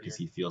up here because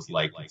he feels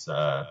like there's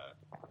a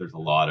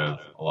lot of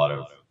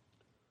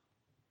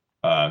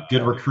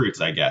good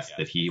recruits, I guess,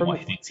 that he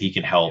thinks he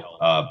can help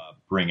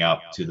bring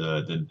up to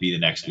be the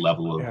next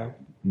level of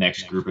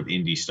next group of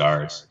indie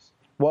stars.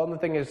 Well, and the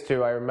thing is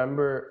too, I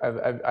remember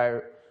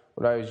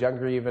when I was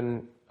younger,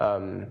 even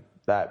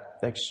that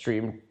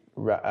extreme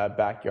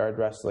backyard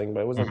wrestling,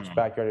 but it wasn't just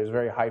backyard. It was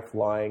very high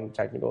flying,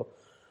 technical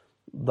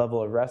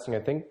level of wrestling.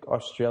 I think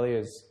Australia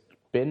has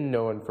been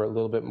known for a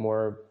little bit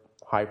more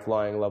high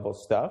flying level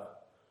stuff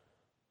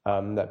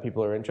that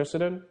people are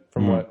interested in.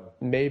 From what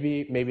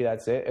maybe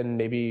that's it, and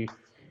maybe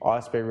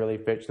Ospreay really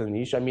fits the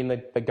niche. I mean,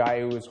 the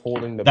guy who was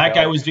holding the belt.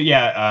 Guy was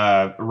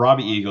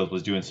Robbie Eagles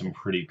was doing some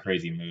pretty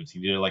crazy moves.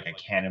 He did like a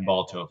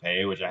cannonball tope,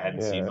 which I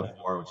hadn't seen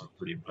before, which is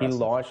pretty impressive. He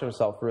launched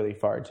himself really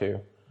far too.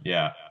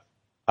 Yeah.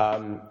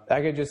 I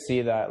could just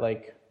see that,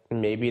 like,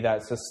 maybe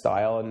that's the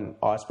style, and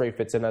Ospreay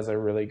fits in as a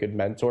really good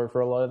mentor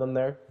for a lot of them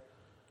there.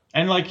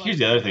 And, like, here's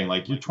the other thing.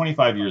 Like, you're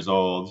 25 years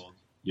old.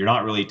 You're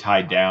not really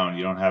tied down.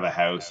 You don't have a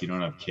house. You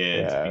don't have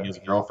kids. I mean, he has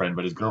a girlfriend,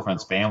 but his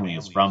girlfriend's family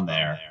is from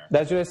there.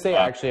 That's what I say,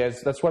 actually.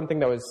 That's one thing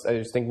that I was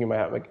thinking in my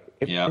head. Like,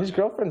 if his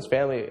girlfriend's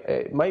family,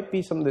 it might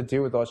be something to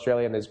do with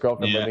Australia and his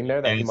girlfriend living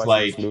there, that he must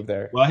just move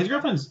there. Well, his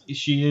girlfriend,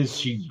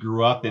 she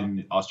grew up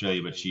in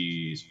Australia, but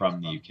she's from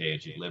the UK,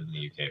 and she lived in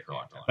the UK for a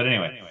long time. But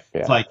anyway,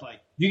 it's like,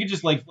 you could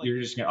just, like, you're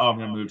just going to, I'm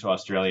going to move to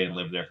Australia and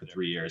live there for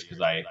 3 years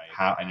because I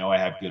know I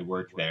have good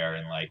work there,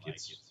 and, like,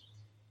 it's...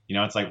 You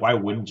know, it's like, why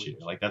wouldn't you?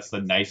 Like, that's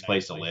the nice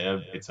place to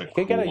live. It's a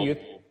cool,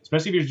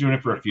 especially if you're doing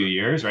it for a few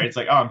years, right? It's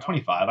like, oh, I'm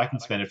 25. I can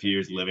spend a few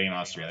years living in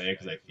Australia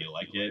because I feel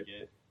like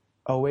it.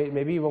 Oh, wait,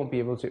 maybe you won't be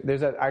able to.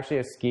 There's actually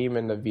a scheme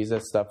in the visa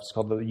stuff. It's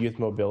called the youth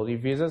mobility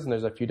visas, and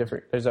there's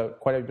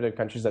quite a bit of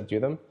countries that do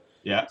them.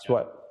 Yeah. That's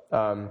what.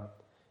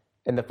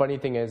 And the funny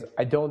thing is,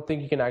 I don't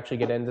think you can actually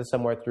get into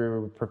somewhere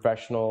through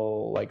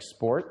professional, like,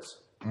 sports.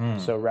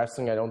 So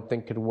wrestling, I don't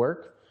think could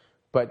work.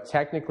 But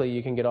technically,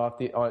 you can get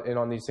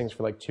on these things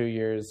for like 2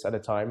 years at a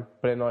time.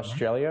 But in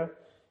Australia,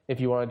 if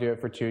you want to do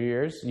it for 2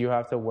 years, you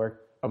have to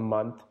work a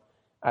month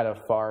at a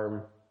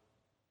farm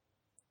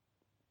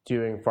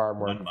doing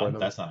farm work. 1 month?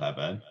 That's not that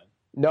bad.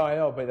 No, I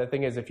know. But the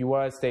thing is, if you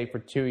want to stay for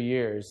 2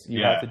 years,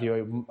 you have to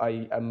do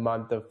a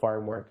month of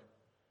farm work.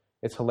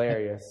 It's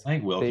hilarious. I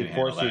think Will can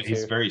handle that.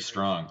 He's very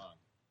strong.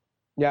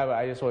 Yeah, but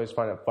I just always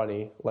find it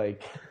funny.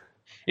 Like,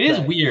 it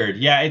is weird.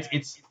 Yeah,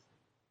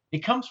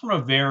 it comes from a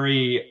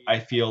very, I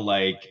feel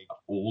like,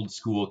 old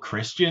school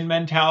Christian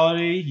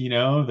mentality, you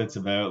know, that's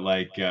about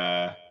like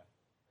I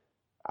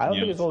don't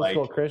think it's old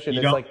school Christian.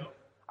 It's like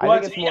I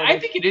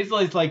think it is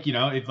like, you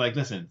know, it's like,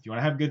 listen, if you want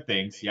to have good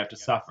things, you have to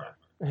suffer.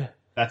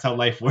 That's how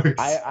life works.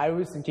 I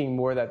was thinking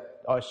more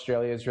that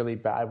Australia is really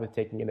bad with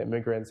taking in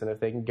immigrants, and if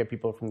they can get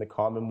people from the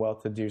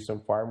Commonwealth to do some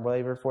farm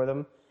labor for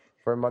them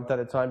for a month at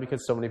a time,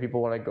 because so many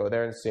people want to go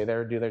there and stay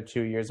there, do their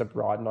 2 years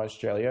abroad in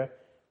Australia,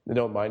 they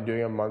don't mind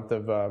doing a month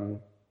of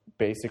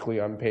basically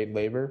unpaid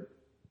labor.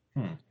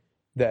 Hmm.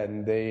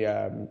 Then they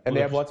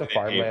they have lots of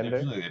farmland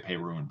there. Usually they pay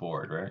room and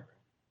board, right?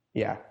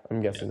 Yeah,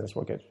 I'm guessing that's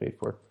what gets paid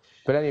for.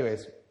 But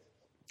anyways,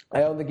 I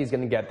don't think he's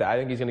going to get that. I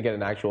think he's going to get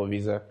an actual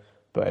visa,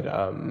 but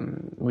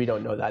we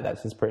don't know that.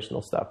 That's his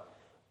personal stuff.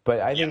 But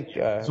I think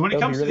So when it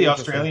comes to the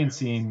Australian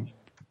scene,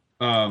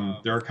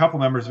 there are a couple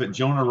members of it,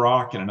 Jonah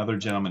Rock and another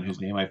gentleman whose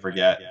name I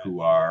forget,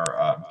 who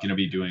are going to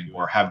be doing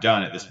or have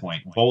done at this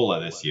point BOLA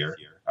this year.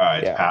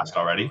 It's passed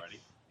already.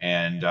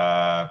 And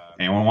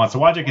anyone wants to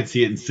watch it can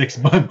see it in 6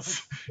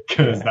 months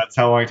because that's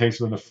how long it takes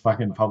for them to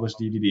fucking publish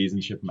DVDs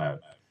and ship them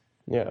out.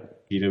 Yeah.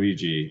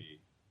 PWG,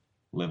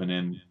 living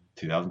in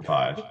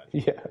 2005.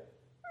 Yeah.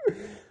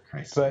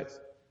 Christ. But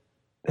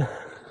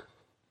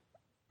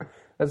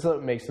that's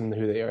what makes them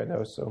who they are,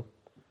 though. So.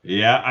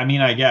 Yeah, I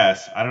mean, I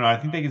guess I don't know. I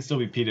think they could still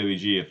be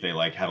PWG if they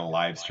like had a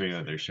live stream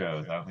of their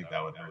shows. I don't think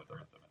that would hurt them.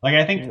 Like,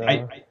 I think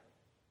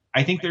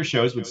I think their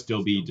shows would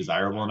still be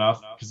desirable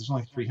enough because there's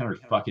only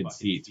 300 fucking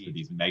seats for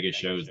these mega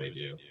shows they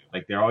do.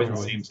 Like, they're always the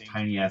same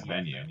tiny ass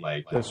venue.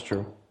 Like, that's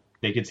true.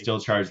 They could still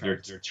charge a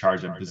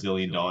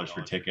bazillion dollars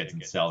for tickets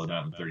and sell them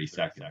out in 30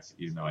 seconds.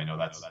 Even though I know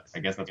I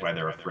guess that's why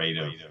they're afraid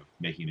of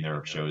making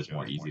their shows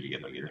more easy to get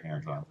your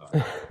hands on.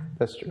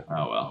 That's true.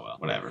 Oh well,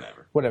 whatever.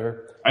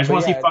 Whatever. I just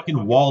want to see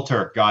fucking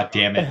Walter. God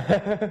damn it.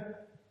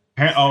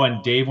 Oh,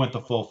 and Dave went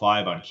the full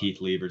 5 on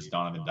Keith Lee versus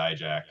Donovan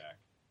Dijak.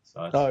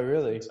 So that's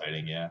really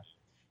exciting, yeah.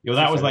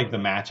 That was like the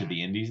match of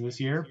the Indies this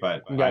year,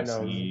 but I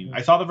saw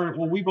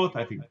we both,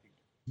 I think.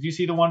 Did you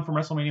see the one from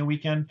WrestleMania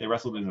weekend? They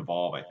wrestled in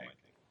Evolve, I think.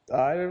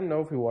 I don't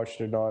know if we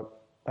watched it or not.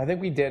 I think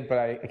we did, but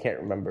I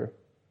can't remember.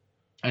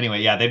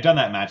 Anyway, yeah, they've done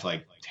that match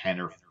like 10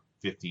 or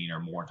 15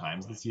 or more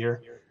times this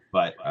year.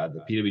 But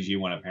the PWG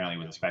one apparently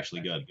was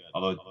especially good.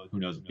 Although, who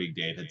knows if Big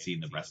Dave had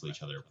seen them wrestle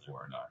each other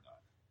before or not.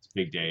 It's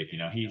Big Dave,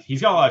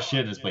 he's got a lot of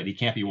shit in his plate. He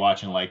can't be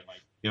watching like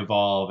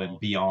Evolve and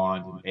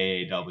Beyond and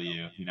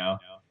AAW,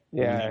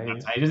 Yeah,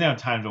 he doesn't have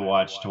time to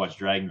watch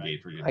Dragon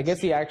Gate. For I guess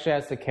he actually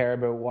has to care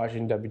about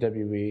watching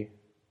WWE.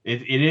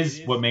 It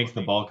is what makes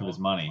the bulk of his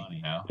money,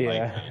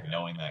 like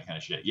knowing that kind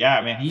of shit. Yeah,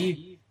 man, I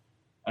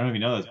don't know if you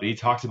know this, but he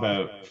talks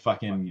about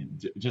fucking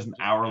just an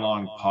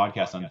hour-long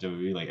podcast on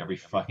WWE like every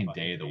fucking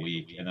day of the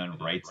week, and then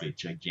writes a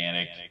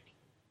gigantic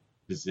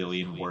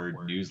bazillion-word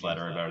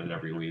newsletter about it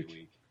every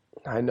week.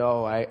 I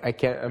know. I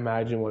can't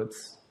imagine what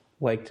it's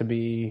like to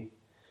be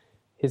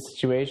his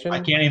situation. I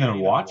can't even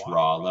watch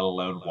Raw, let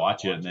alone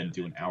watch it and then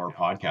do an hour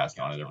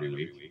podcast on it every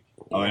week.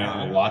 I know there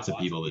are lots of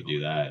people that do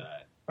that.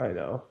 I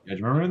know. Yeah, do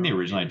you remember when the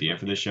original idea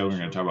for this show, we were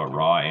going to talk about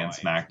Raw and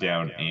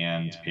SmackDown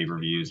and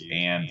pay-per-views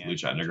and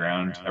Lucha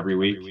Underground every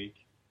week?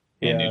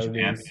 And New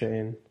Japan?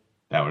 Insane.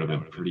 That would have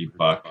been pretty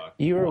buck.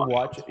 You were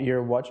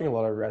watching a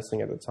lot of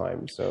wrestling at the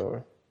time,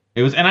 so...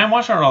 It was, and I'm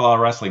watching a lot of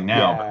wrestling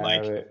now, but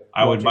like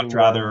I would much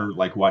rather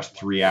like watch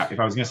 3 hours. If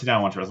I was going to sit down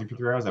and watch wrestling for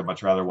 3 hours, I'd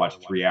much rather watch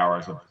 3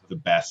 hours of the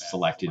best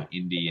selected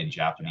indie and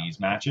Japanese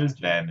matches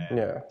than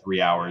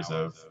 3 hours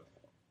of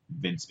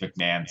Vince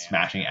McMahon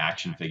smashing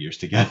action figures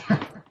together.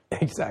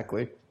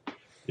 Exactly.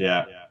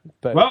 Yeah.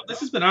 Well, this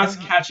has been us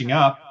catching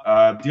up.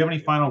 Do you have any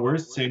final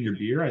words to say in your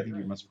beer? I think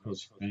you must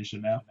finish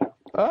it now.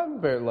 I'm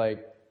about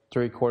like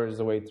 3/4 of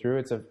the way through.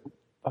 It's a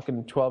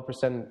fucking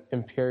 12%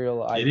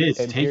 Imperial. It is.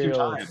 Take your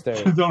time.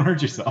 Don't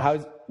hurt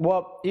yourself.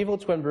 Evil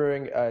Twin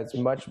Brewing is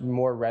much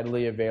more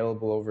readily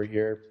available over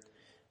here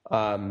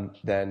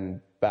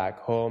than back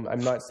home. I'm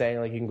not saying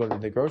like you can go to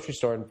the grocery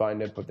store and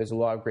find it, but there's a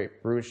lot of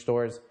great brewery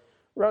stores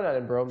around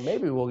Edinburgh.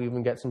 Maybe we'll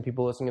even get some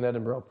people listening in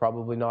Edinburgh.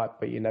 Probably not,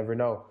 but you never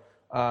know.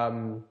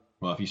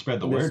 Well, if you spread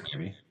the word,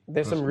 maybe.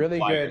 There's some really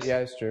good. Yeah,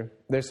 it's true.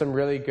 There's some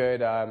really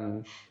good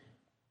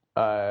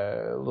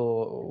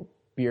little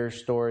beer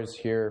stores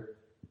here.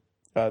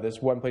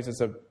 There's one place that's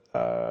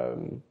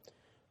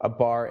a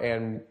bar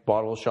and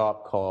bottle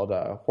shop called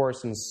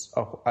Horse and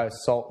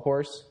Salt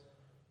Horse.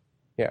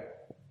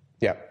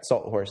 Yeah,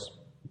 Salt Horse.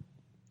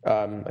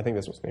 I think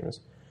that's what its name is.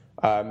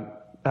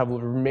 Have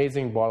an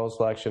amazing bottle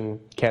selection,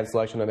 can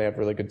selection, and they have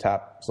really good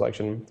tap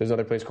selection. There's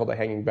another place called the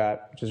Hanging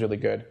Bat, which is really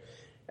good.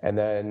 And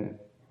then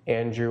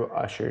Andrew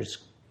Usher's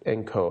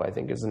and Co., I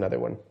think, is another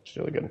one, which is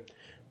really good.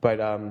 But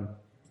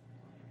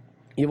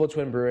Evil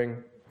Twin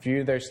Brewing, a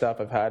few of their stuff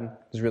I've had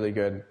is really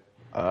good.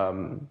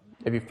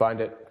 If you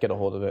find it, get a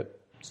hold of it.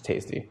 It's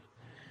tasty.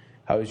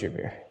 How was your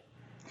beer?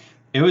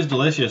 It was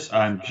delicious.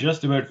 I'm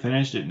just about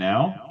finished it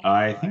now.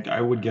 I think I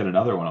would get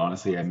another one,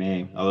 honestly. I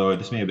may, although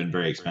this may have been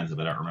very expensive.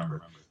 I don't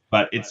remember.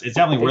 But it's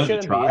definitely worth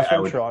a try. It's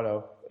from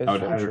Toronto.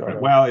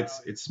 Well,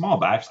 it's small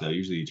batch, though.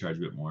 Usually you charge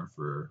a bit more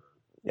for...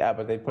 Yeah,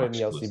 but they put it in the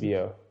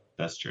LCBO.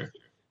 That's true.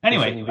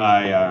 Anyway,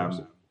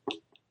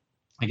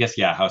 I guess,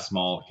 how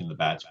small can the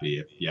batch be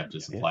if you have to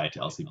supply it to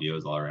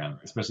LCBOs all around,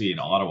 especially in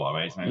Ottawa,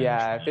 right?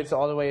 If it's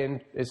all the way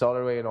in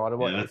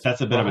Ottawa. Yeah,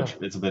 that's a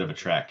bit of a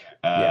trek.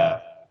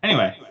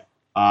 Anyway,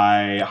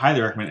 I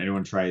highly recommend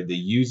anyone try the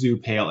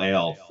Yuzu Pale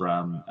Ale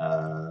from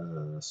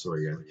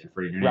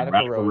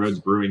Radical Roads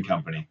Brewing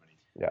Company.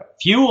 Yeah.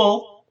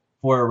 Fuel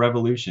for a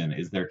revolution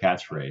is their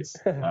catchphrase.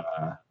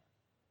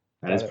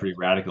 That is pretty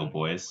radical,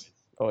 boys.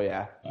 Oh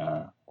yeah.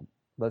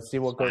 let's see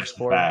what goes Smash the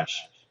forward.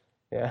 bash.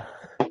 Yeah.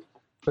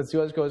 Let's see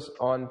what goes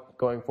on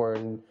going forward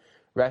in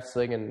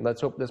wrestling, and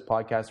let's hope this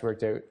podcast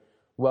worked out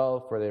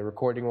well for the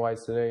recording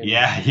wise today.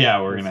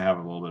 Yeah, we're gonna have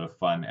a little bit of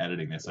fun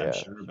editing this, I'm Yeah.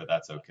 sure, but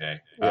that's okay.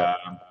 Yeah.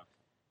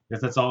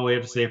 Guess that's all we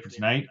have to say for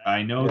tonight.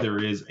 I know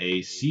there is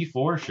a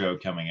C4 show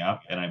coming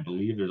up, and I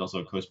believe there's also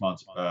a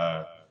co-sponsor,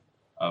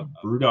 a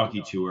Brew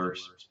Donkey tour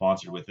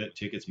sponsored with it.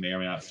 Tickets may or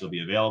may not still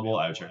be available.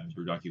 I would check the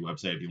Brew Donkey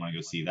website if you want to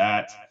go see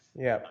that.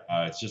 Yeah.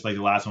 It's just like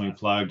the last one we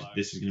plugged.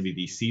 This is going to be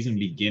the season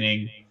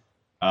beginning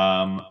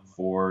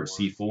for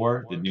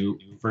C4, the new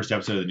first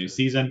episode of the new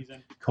season.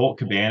 Colt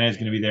Cabana is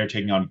going to be there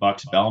taking on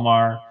Bucks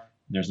Belmar.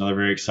 There's another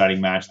very exciting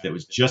match that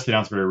was just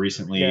announced very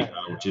recently,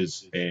 which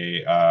is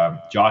a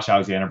Josh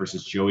Alexander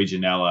versus Joey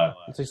Janela.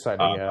 It's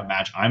exciting, A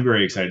match I'm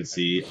very excited to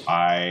see.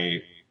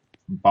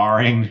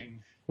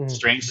 Barring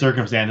strange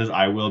circumstances,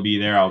 I will be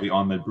there. I'll be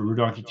on the Brew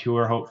Donkey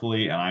tour,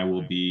 hopefully, and I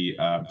will be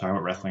talking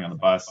about wrestling on the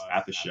bus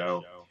at the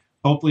show.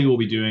 Hopefully, we'll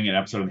be doing an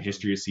episode on the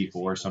history of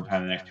C4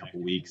 sometime in the next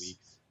couple weeks.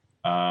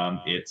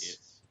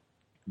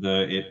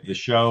 The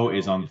show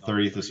is on the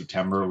 30th of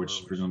September, which is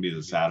presumably is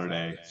a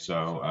Saturday.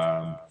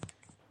 So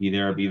be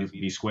there or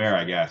be square,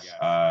 I guess.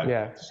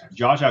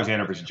 Josh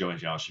Alexander versus Joey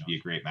Janela should be a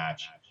great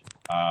match.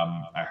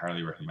 I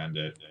highly recommend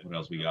it. What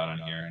else we got on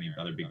here? Any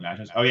other big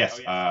matches? Oh, yes.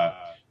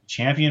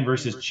 Champion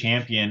versus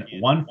champion.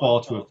 One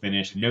fall to a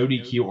finish. No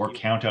DQ or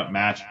count-out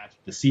match.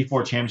 The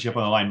C4 championship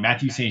on the line.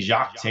 Matthew St.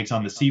 Jacques takes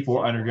on the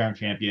C4 Underground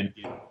champion,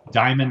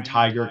 Diamond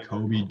Tiger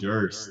Kobe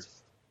Durst.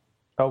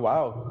 Oh,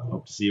 wow.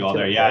 Hope to see you all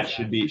there. Yeah, it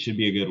should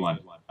be a good one.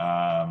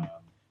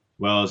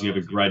 Well as you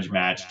have a grudge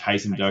match.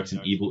 Tyson Dux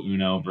and Evil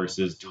Uno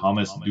versus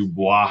Thomas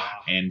Dubois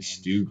and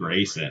Stu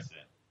Grayson.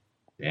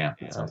 Damn,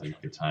 that sounds like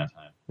a good time.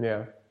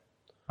 Yeah.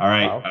 All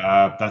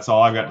right. That's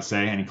all I've got to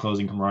say. Any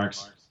closing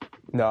remarks?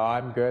 No,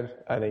 I'm good.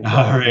 I think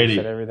Alrighty.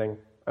 said everything.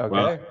 Okay.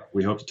 Well,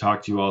 we hope to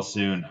talk to you all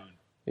soon.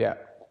 Yeah.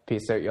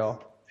 Peace out,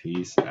 y'all.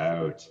 Peace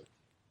out.